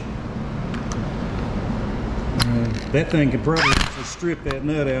wrench. That thing could probably strip that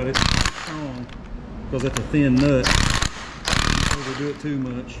nut out. It's strong because that's a thin nut. Don't overdo it too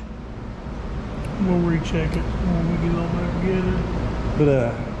much. we'll recheck it when we get all back together.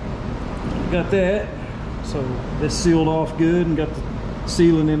 But got that. So that's sealed off good and got the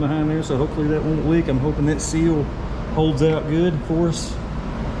sealing in behind there, so hopefully that won't leak. I'm hoping that seal holds out good for us.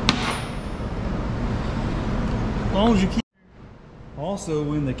 As long as you keep.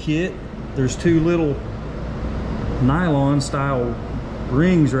 Also in the kit, there's two little nylon style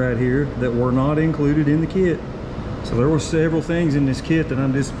rings right here that were not included in the kit. So there were several things in this kit that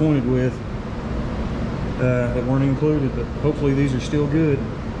I'm disappointed with that weren't included, but hopefully these are still good.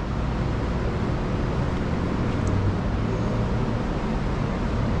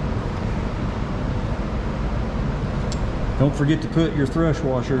 Don't forget to put your thrush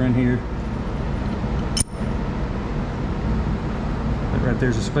washer in here. That right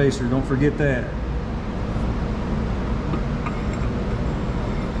there's a spacer, don't forget that.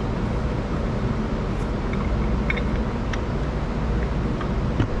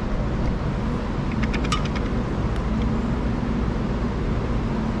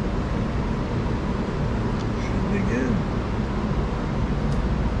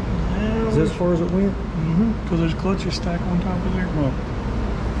 As far as it went? Because there's clutches stacked on top of there. Oh.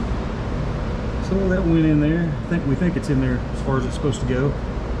 So that went in there. We think it's in there as far as it's supposed to go.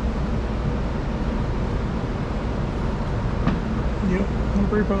 Yep, I'm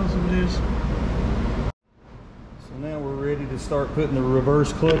pretty positive it is. So now we're ready to start putting the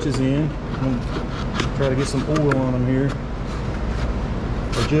reverse clutches in. I'm gonna try to get some oil on them here.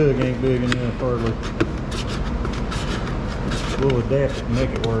 The jug ain't big enough hardly. We'll adapt it and make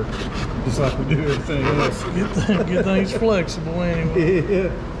it work. Just like we do everything else. Get things flexible anyway.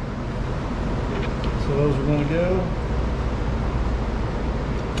 Yeah. So those are going to go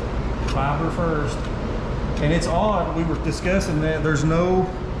fiber first. And it's odd, we were discussing that there's no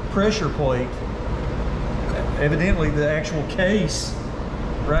pressure plate. Evidently the actual case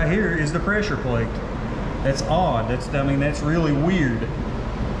right here is the pressure plate. That's odd. I mean, that's really weird.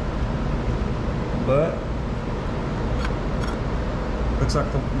 But looks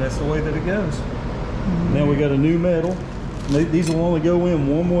like that's the way that it goes. Now we got a new metal. These will only go in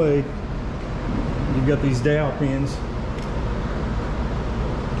one way. You've got these dowel pins.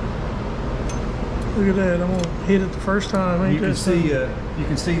 Look at that! I'm gonna hit it the first time. Ain't You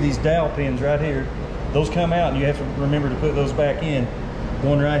can see these dowel pins right here. Those come out, and you have to remember to put those back in.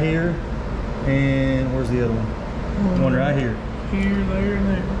 One right here, and where's the other one? One right here. Here, there, and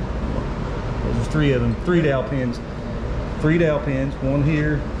there. There's three of them. 3 dowel pins. 3 dowel pins, one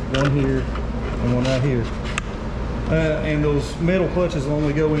here, and one right here. And those metal clutches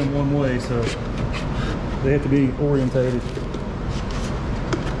only go in one way, so they have to be orientated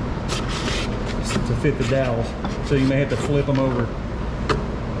to fit the dowels. So you may have to flip them over.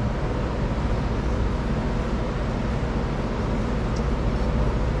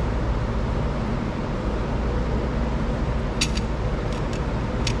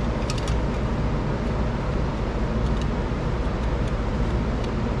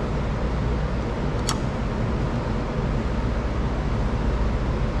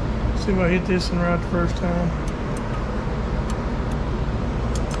 See if I hit this one right the first time.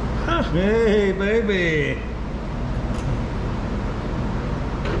 Huh. Hey, baby.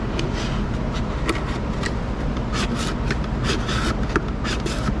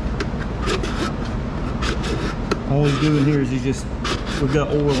 All he's doing here is we've got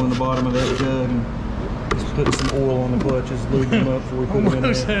oil in the bottom of that jug, and just putting some oil on the clutches, lubing them up before we put them in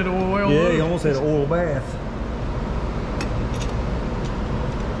Almost there. had oil. Yeah, he almost had an oil bath.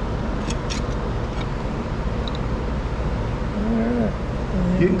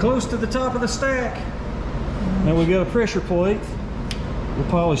 Getting close to the top of the stack. Now we got a pressure plate. We'll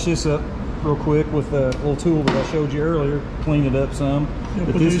polish this up real quick with a little tool that I showed you earlier. Clean it up some.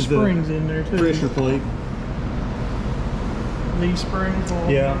 But this is springs in there too. Pressure plate. These springs.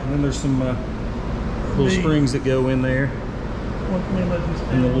 Yeah, and then there's some little springs that go in there.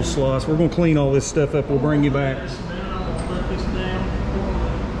 And the little slots. We're going to clean all this stuff up. We'll bring you back.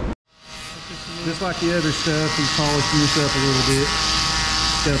 Just like the other stuff, he's polishing this up a little bit.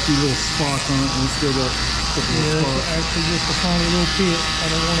 Got a few little spots on it, and we still got a couple little spots. It's actually just a tiny little pit. I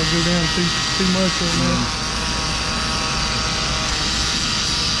don't want to go down too much on that.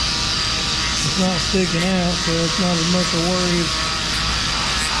 It's not sticking out, so it's not as much a worry.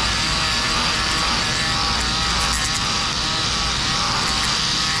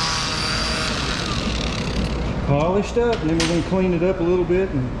 Polished up, and then we're going to clean it up a little bit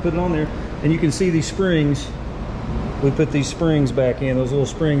and put it on there. And you can see these springs. We put these springs back in. Those little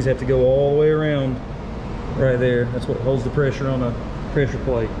springs have to go all the way around right there. That's what holds the pressure on a pressure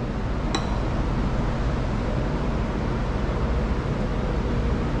plate.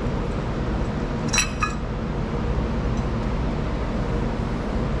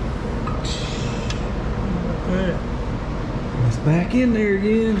 Okay. It's back in there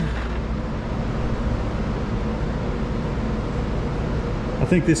again. I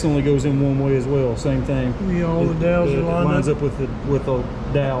think this only goes in one way as well. Same thing. Yeah, all the dowels are lined lines up. up with the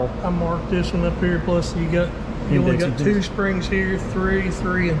dowel. I marked this one up here. Plus, you only got 2 springs here, 3,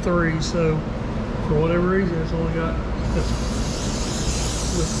 3, and 3. So, for whatever reason, it's only got the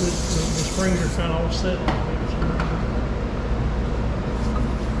springs are kind of offset.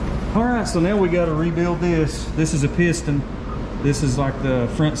 All right, so now we got to rebuild this. This is a piston. This is like the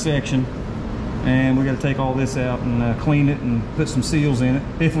front section. And we got to take all this out and clean it and put some seals in it,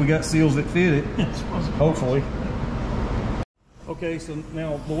 if we got seals that fit it, hopefully. Okay, so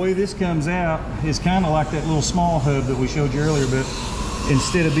now the way this comes out is kind of like that little small hub that we showed you earlier, but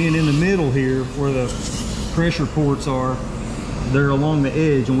instead of being in the middle here where the pressure ports are, they're along the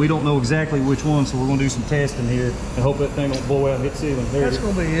edge, and we don't know exactly which one, so we're going to do some testing here and hope that thing don't blow out and hit ceiling. That's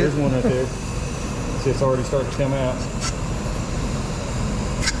going to be it. There's one right there. See, it's already starting to come out.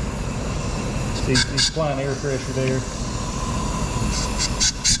 He's applying air pressure there.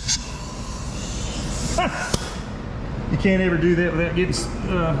 You can't ever do that without getting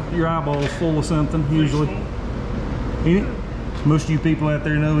your eyeballs full of something, usually. Most of you people out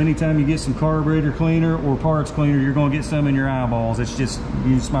there know anytime you get some carburetor cleaner or parts cleaner, you're going to get some in your eyeballs. It's just,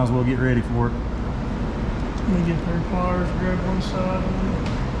 you just might as well get ready for it. Let me get their pliers, grab one side.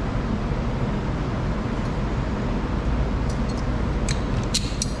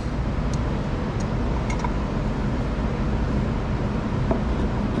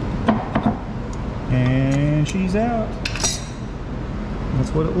 And she's out.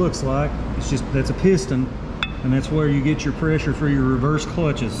 That's what it looks like. It's just, that's a piston, and that's where you get your pressure for your reverse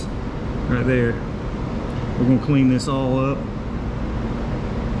clutches, right there. We're gonna clean this all up,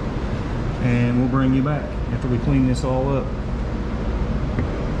 and we'll bring you back after we clean this all up.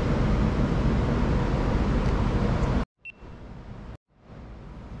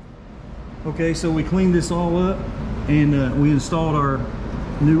 Okay, so we cleaned this all up, and we installed our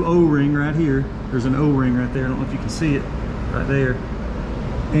new O-ring right here. There's an O-ring right there. I don't know if you can see it right there.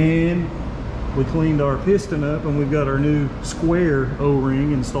 And we cleaned our piston up, and we've got our new square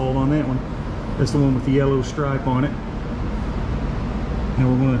O-ring installed on that one. That's the one with the yellow stripe on it. And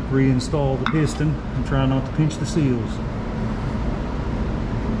we're going to reinstall the piston and try not to pinch the seals.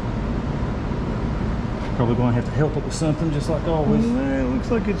 Probably going to have to help it with something, just like always. It looks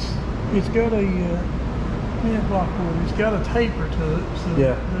like it's got a block wood. It's got a taper to it, so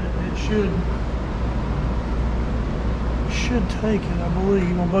yeah, it should take it, I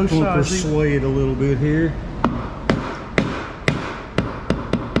believe, on both sides. We'll sway it a little bit here.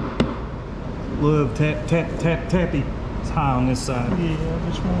 Love tap, tap, tap, tappy. It's high on this side. Yeah, I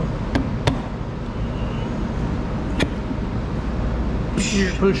just want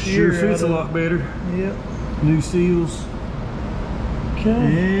to push the sure air fits a out lot better. Yep. New seals. Okay.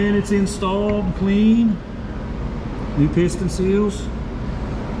 And it's installed clean. New piston seals.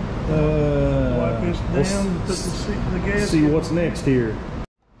 Wipe this down, put the gas. See what's next here.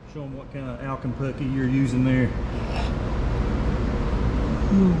 Show them what kind of Alkenpucky you're using there.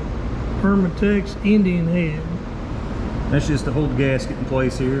 Permatex Indian head. That's just to hold the gasket in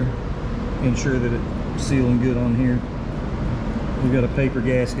place here. Ensure that it's sealing good on here. We've got a paper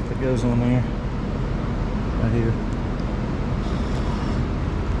gasket that goes on there. Right here.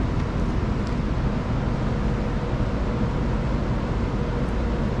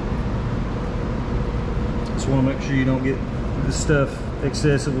 Just want to make sure you don't get this stuff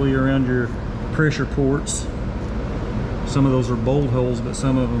excessively around your pressure ports. Some of those are bolt holes, but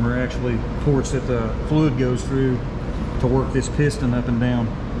some of them are actually ports that the fluid goes through to work this piston up and down.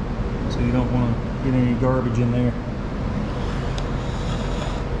 So you don't want to get any garbage in there.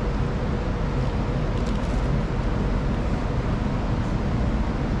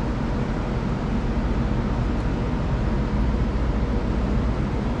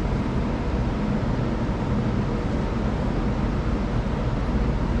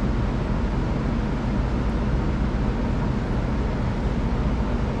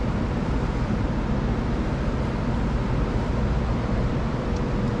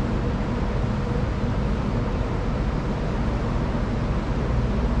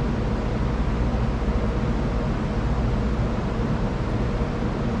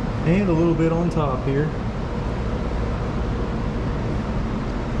 And a little bit on top here.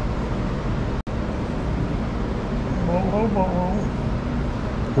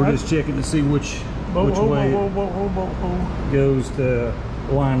 We're just checking to see which way it goes to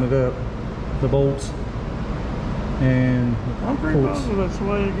line it up. The bolts and I'm pretty positive that's the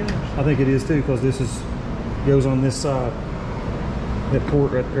way it goes. I think it is too, because this goes on this side. That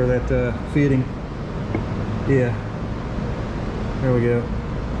port right there, that fitting. Yeah. There we go.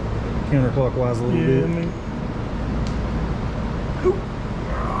 Counterclockwise a little bit. I mean,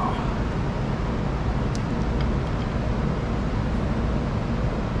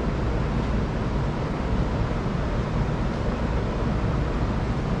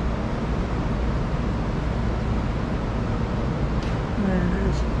 there it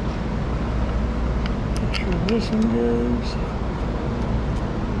is. Make sure this one goes.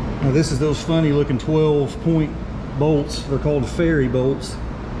 Now this is those funny looking 12-point bolts. They're called ferry bolts.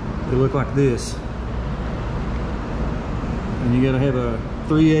 They look like this. And you got to have a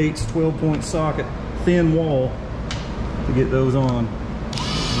 3/8 12-point socket, thin wall to get those on,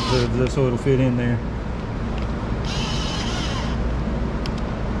 so it'll fit in there.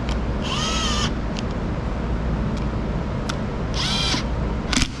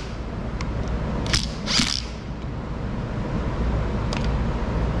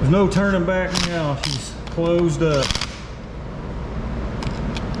 There's no turning back now. She's closed up.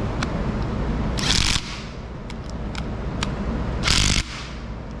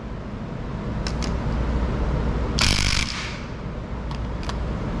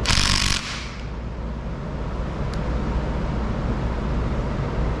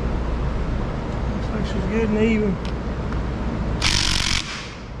 She's good and even.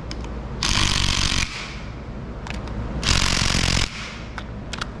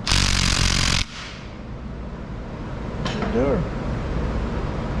 Should do her.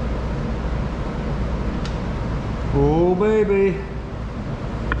 Oh baby.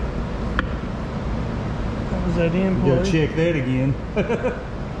 That was that in You play. gotta check that again.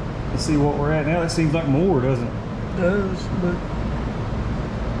 Let's see what we're at now. That seems like more, doesn't it? It does, but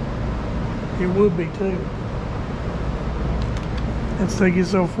it would be too. Let's take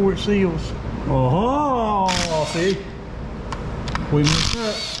this off before it seals. Oh, see? We messed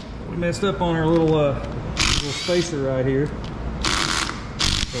up. We messed up on our little spacer right here.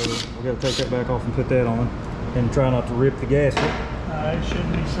 So we gotta take that back off and put that on. And try not to rip the gasket. It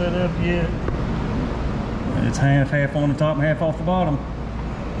shouldn't be set up yet. And it's half on the top and half off the bottom.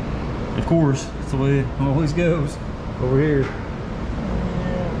 Of course, that's the way it always goes over here.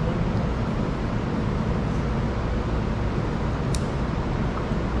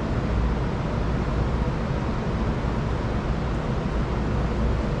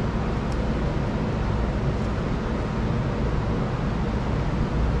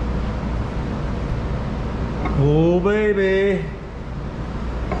 Oh baby.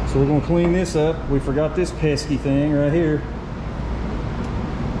 So we're gonna clean this up. We forgot this pesky thing right here.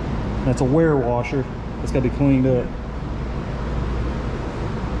 That's a wear washer. It's gotta be cleaned up.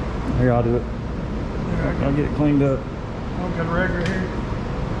 Here, I'll do it. I'll get it cleaned up. I've got a record here.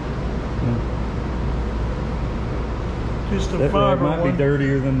 Just a That rag fiber might one. be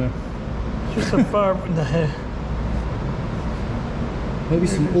dirtier than the... Just a fiber. Maybe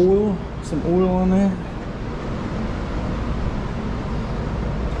some oil on that.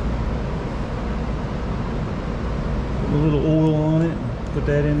 little oil on it, put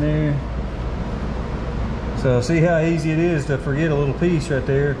that in there. So see how easy it is to forget a little piece right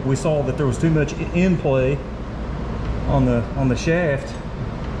there. We saw that there was too much in play on the shaft,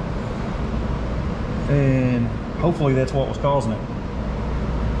 and hopefully that's what was causing it.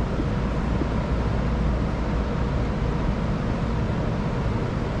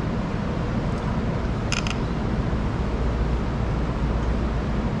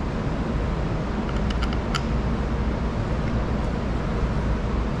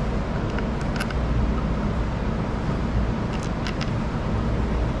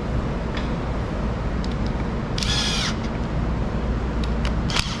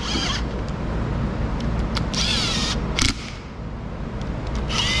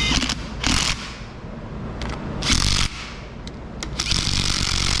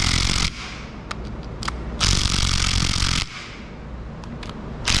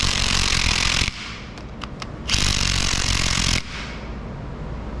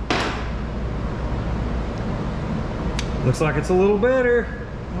 Looks like it's a little better.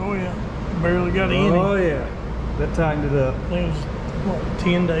 Oh yeah, barely got any. Oh yeah, that tightened it up. I think it was what,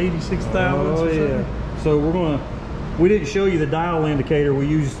 10 to 86 thousandths. Oh yeah. So we didn't show you the dial indicator we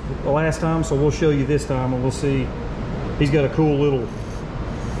used the last time, so we'll show you this time, and we'll see. He's got a cool little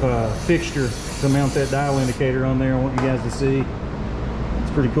fixture to mount that dial indicator on there. I want you guys to see.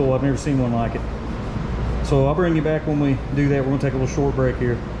 It's pretty cool. I've never seen one like it. So I'll bring you back when we do that. We're gonna take a little short break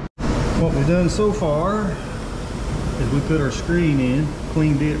here. What we've done so far is we put our screen in,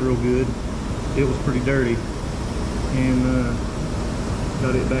 cleaned it real good. It was pretty dirty, and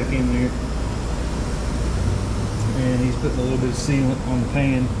got it back in there. And he's putting a little bit of sealant on the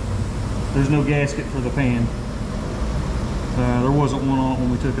pan. There's no gasket for the pan. There wasn't one on it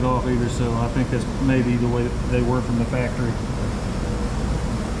when we took it off either, so I think that's maybe the way they were from the factory.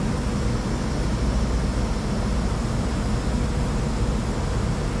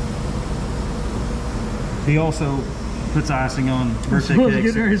 He also puts icing on birthday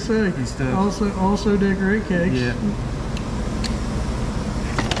cakes and stuff. Also decorate cakes. Yeah.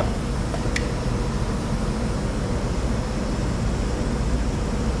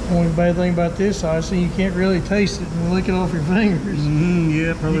 Only bad thing about this icing, you can't really taste it and lick it off your fingers.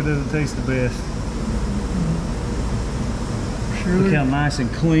 Yeah, it probably doesn't taste the best. Sure. Look how nice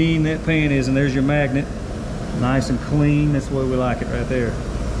and clean that pan is, and there's your magnet. Nice and clean. That's the way we like it right there.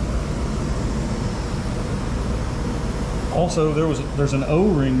 Also, there's an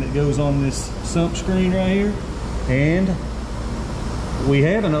O-ring that goes on this sump screen right here, and we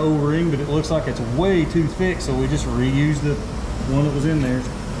have an O-ring, but it looks like it's way too thick, so we just reused the one that was in there.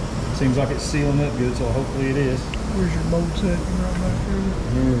 Seems like it's sealing up good, so hopefully it is. Where's your bolts at? Right back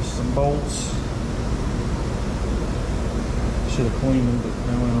there. Here's some bolts. Should have cleaned them, but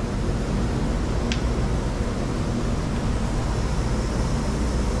oh well.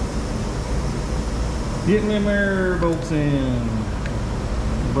 Getting them air bolts in.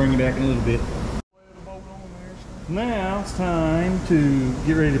 Bring it back in a little bit. Now it's time to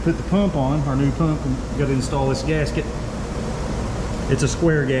get ready to put the pump on, our new pump. We've got to install this gasket. It's a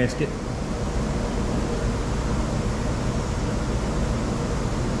square gasket.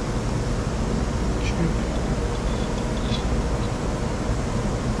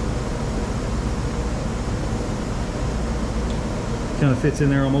 Kind of fits in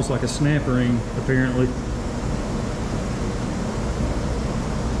there almost like a snap ring, apparently.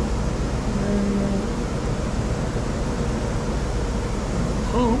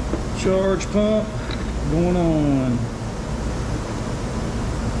 Charge pump going on.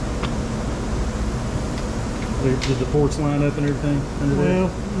 Did the ports line up and everything under there? Well,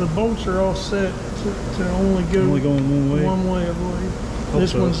 the bolts are all set to only go going one way. One way, I believe.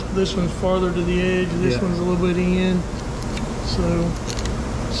 This one's farther to the edge. This one's a little bit in. So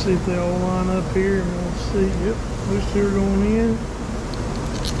let's see if they all line up here, and we'll see. Yep, those two are going in,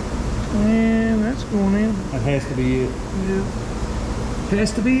 and that's going in. That has to be it. Yep.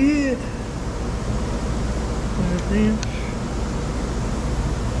 Has to be it. Half inch.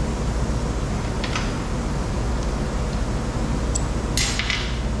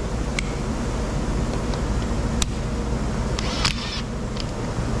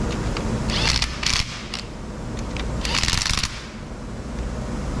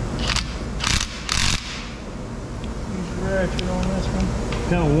 Ratchet on this one.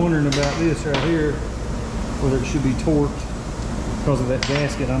 Kind of wondering about this right here, whether it should be torqued because of that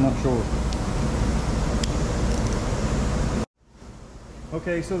gasket. I'm not sure.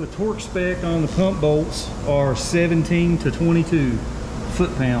 Okay, so the torque spec on the pump bolts are 17 to 22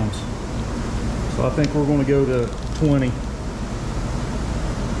 foot-pounds. So I think we're going to go to 20.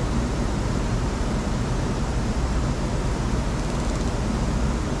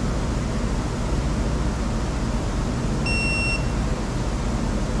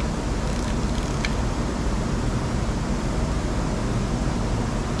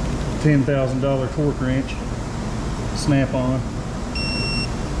 $10,000 torque wrench, snap-on.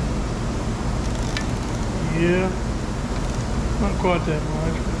 Yeah, not quite that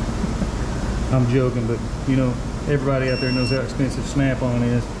much. I'm joking, but you know, everybody out there knows how expensive snap-on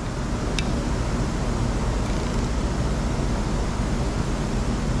is.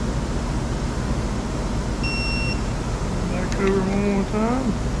 Back over one more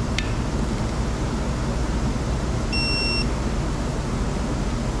time.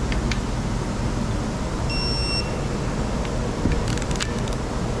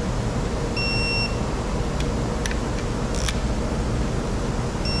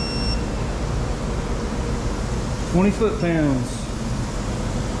 $20 foot-pounds.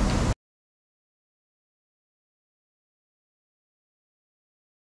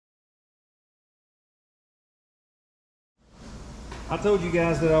 I told you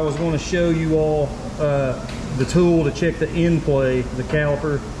guys that I was going to show you all the tool to check the end play, the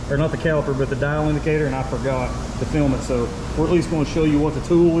caliper, or not the caliper, but the dial indicator, and I forgot to film it, so we're at least going to show you what the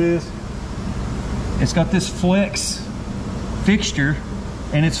tool is. It's got this flex fixture,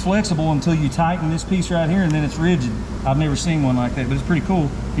 and it's flexible until you tighten this piece right here, and then it's rigid. I've never seen one like that, but it's pretty cool.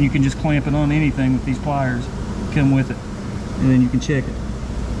 And you can just clamp it on anything with these pliers, come with it, and then you can check it.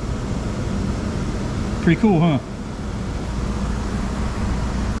 Pretty cool, huh?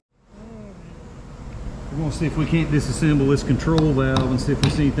 We're gonna see if we can't disassemble this control valve and see if we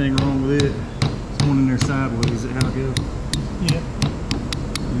see anything wrong with it. It's going in there sideways. Is that how it goes? Yeah.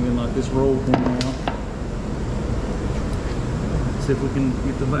 And then like this roll pin out. See if we can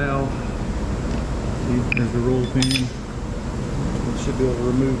get the valve. See, there's the roll pin. We should be able to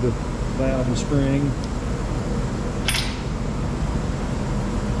remove the valve and spring.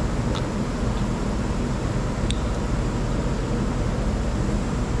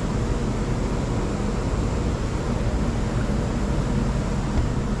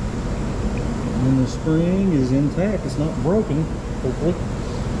 And the spring is intact. It's not broken, hopefully.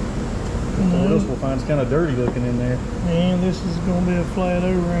 What else we'll find is kind of dirty looking in there. And this is going to be a flat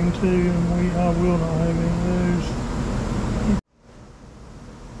O-ring too, and I will not have any of those.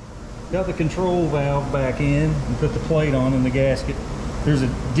 Got the control valve back in and put the plate on in the gasket. There's a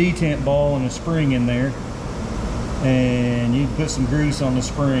detent ball and a spring in there, and you can put some grease on the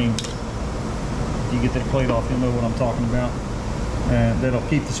spring. If you get that plate off, you'll know what I'm talking about. That'll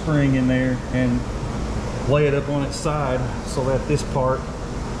keep the spring in there, and lay it up on its side so that this part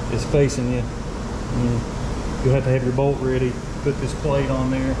is facing you. You'll have to have your bolt ready. Put this plate on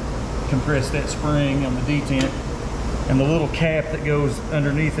there, compress that spring on the detent, and the little cap that goes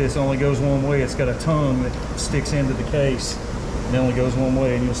underneath this only goes one way. It's got a tongue that sticks into the case. It only goes one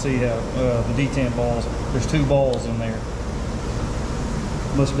way, and you'll see how the detent balls, there's 2 balls in there.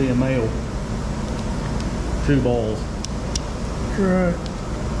 Must be a male. 2 balls. Right.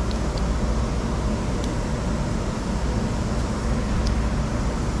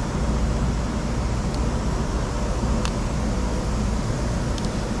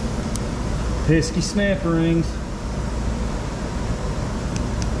 Pesky snap rings.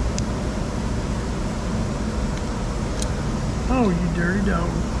 Oh, you dirty dog.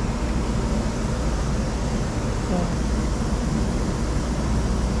 Oh.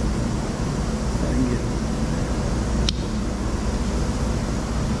 I can get it.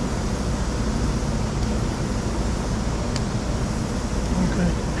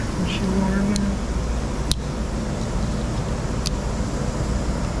 Okay. Is she wired now?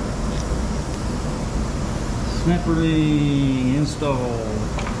 Snap ring installed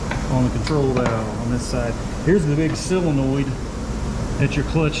on the control valve on this side. Here's the big solenoid. That's your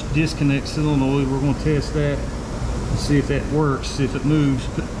clutch disconnect solenoid. We're going to test that and see if that works, see if it moves.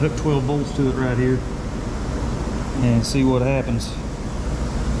 Hook 12 bolts to it right here and see what happens.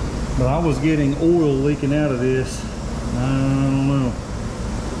 But I was getting oil leaking out of this. I don't know.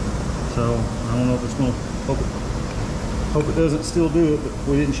 So I don't know if it's going to, hope it doesn't still do it, but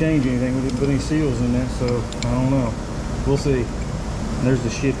we didn't change anything. We didn't put any seals in there, so I don't know. We'll see. And there's the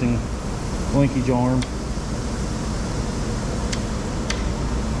shifting linkage arm.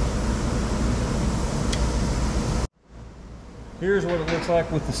 Here's what it looks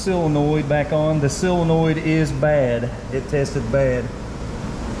like with the solenoid back on. The solenoid is bad. It tested bad.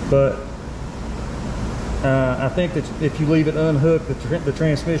 But I think that if you leave it unhooked, the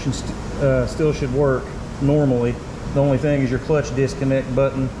transmission still should work normally. The only thing is your clutch disconnect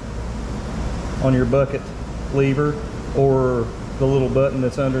button on your bucket lever, or the little button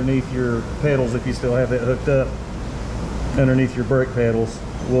that's underneath your pedals, if you still have that hooked up underneath your brake pedals,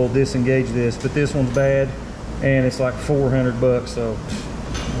 will disengage this. But this one's bad, and it's like 400 bucks, so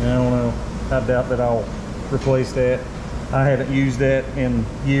I don't know. I doubt that I'll replace that. I haven't used that in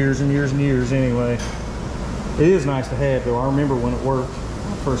years and years and years anyway. It is nice to have though. I remember when it worked.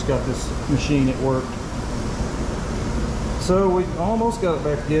 When I first got this machine, it worked. So we almost got it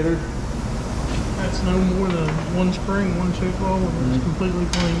back together. That's no more than one spring, one check ball, and it's completely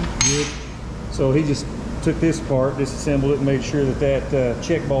clean. Good. So he just took this part, disassembled it, and made sure that that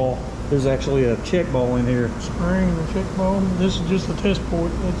check ball, there's actually a check ball in here. Spring and a check ball. This is just a test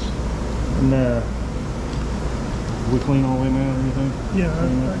port. That's. And we clean all them out or anything? Yeah,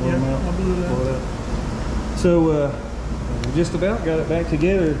 I blew it out. So we just about got it back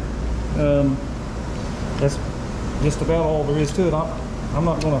together. That's just about all there is to it. I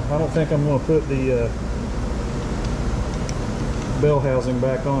don't think I'm gonna put the bell housing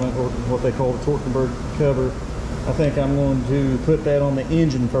back on it, or what they call the torque converter cover. I think I'm going to put that on the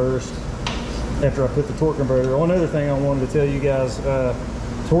engine first after I put the torque converter. One other thing I wanted to tell you guys,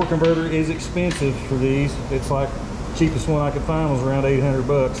 torque converter is expensive for these. It's like cheapest one I could find was around 800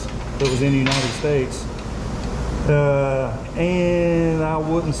 bucks. That was in the United States. And I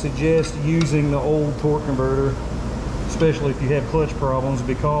wouldn't suggest using the old torque converter, especially if you have clutch problems,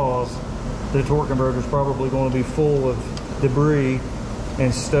 because the torque converter is probably going to be full of debris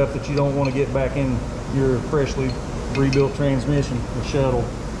and stuff that you don't want to get back in your freshly rebuilt transmission, the Shuttle.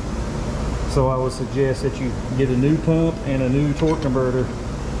 So I would suggest that you get a new pump and a new torque converter.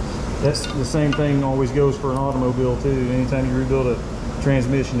 That's the same thing always goes for an automobile too. Anytime you rebuild a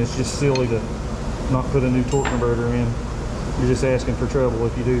transmission, it's just silly to not put a new torque converter in. You're just asking for trouble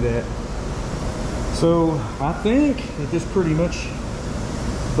if you do that. So I think that this pretty much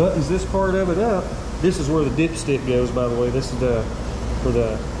buttons this part of it up. This is where the dipstick goes, by the way. This is for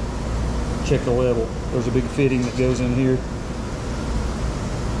the check the level. There's a big fitting that goes in here.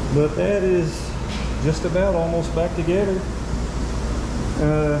 But that is just about almost back together.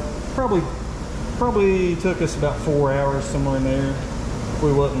 Probably took us about 4 hours, somewhere in there.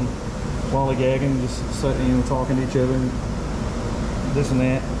 We wasn't lollygagging, just sitting, you know, talking to each other and this and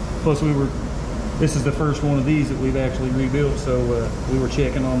that. Plus this is the first one of these that we've actually rebuilt, so we were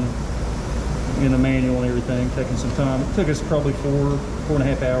checking on in the manual and everything, taking some time. It took us probably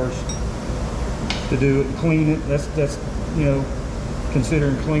 4.5 hours to do it and clean it. That's you know,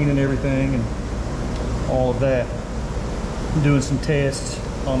 considering cleaning everything and all of that. I'm doing some tests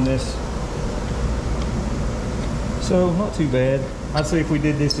on this, so not too bad. I'd say if we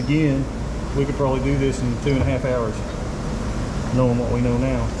did this again, we could probably do this in 2.5 hours, knowing what we know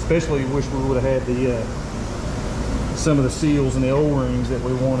now. Especially wish we would have had the some of the seals and the O-rings that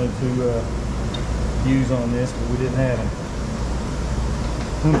we wanted to use on this, but we didn't have them,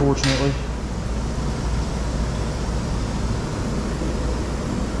 unfortunately.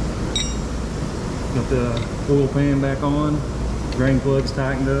 Got the oil pan back on, drain plugs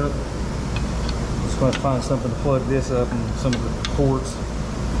tightened up. Just going to find something to plug this up and some of the ports.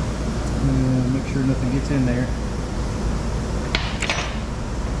 And make sure nothing gets in there.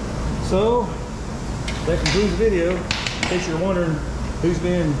 So that concludes the video. In case you're wondering who's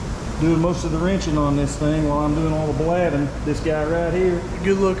been doing most of the wrenching on this thing while I'm doing all the blabbing, this guy right here. A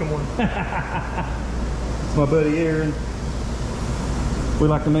good looking one. It's my buddy Aaron. We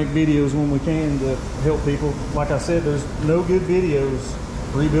like to make videos when we can to help people. Like I said, there's no good videos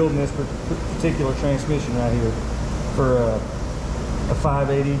rebuilding this particular transmission right here for a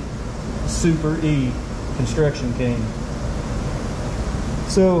 580 Super E Construction King.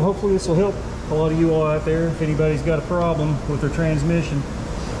 So hopefully this will help a lot of you all out there if anybody's got a problem with their transmission.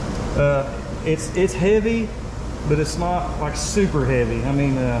 It's heavy, but it's not like super heavy. I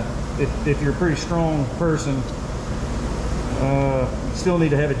mean, if you're a pretty strong person, you still need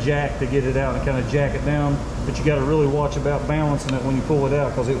to have a jack to get it out and kind of jack it down, but you got to really watch about balancing it when you pull it out,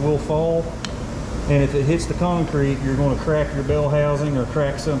 because it will fall, and if it hits the concrete, you're going to crack your bell housing or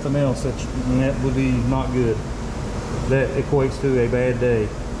crack something else, and that would be not good. That equates to a bad day.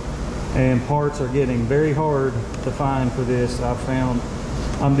 And parts are getting very hard to find for this. I've found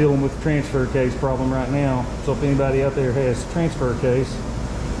I'm dealing with a transfer case problem right now, so if anybody out there has a transfer case,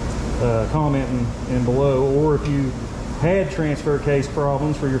 comment in below, or if you had transfer case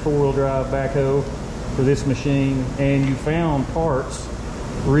problems for your four-wheel drive backhoe for this machine and you found parts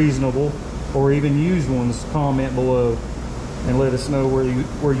reasonable or even used ones, comment below and let us know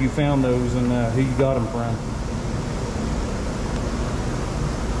where you found those and who you got them from.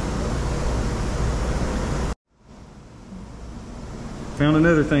 Found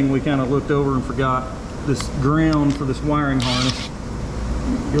another thing we kind of looked over and forgot. This ground for this wiring harness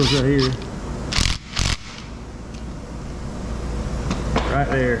goes right here. Right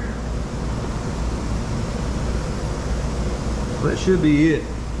there. That should be it.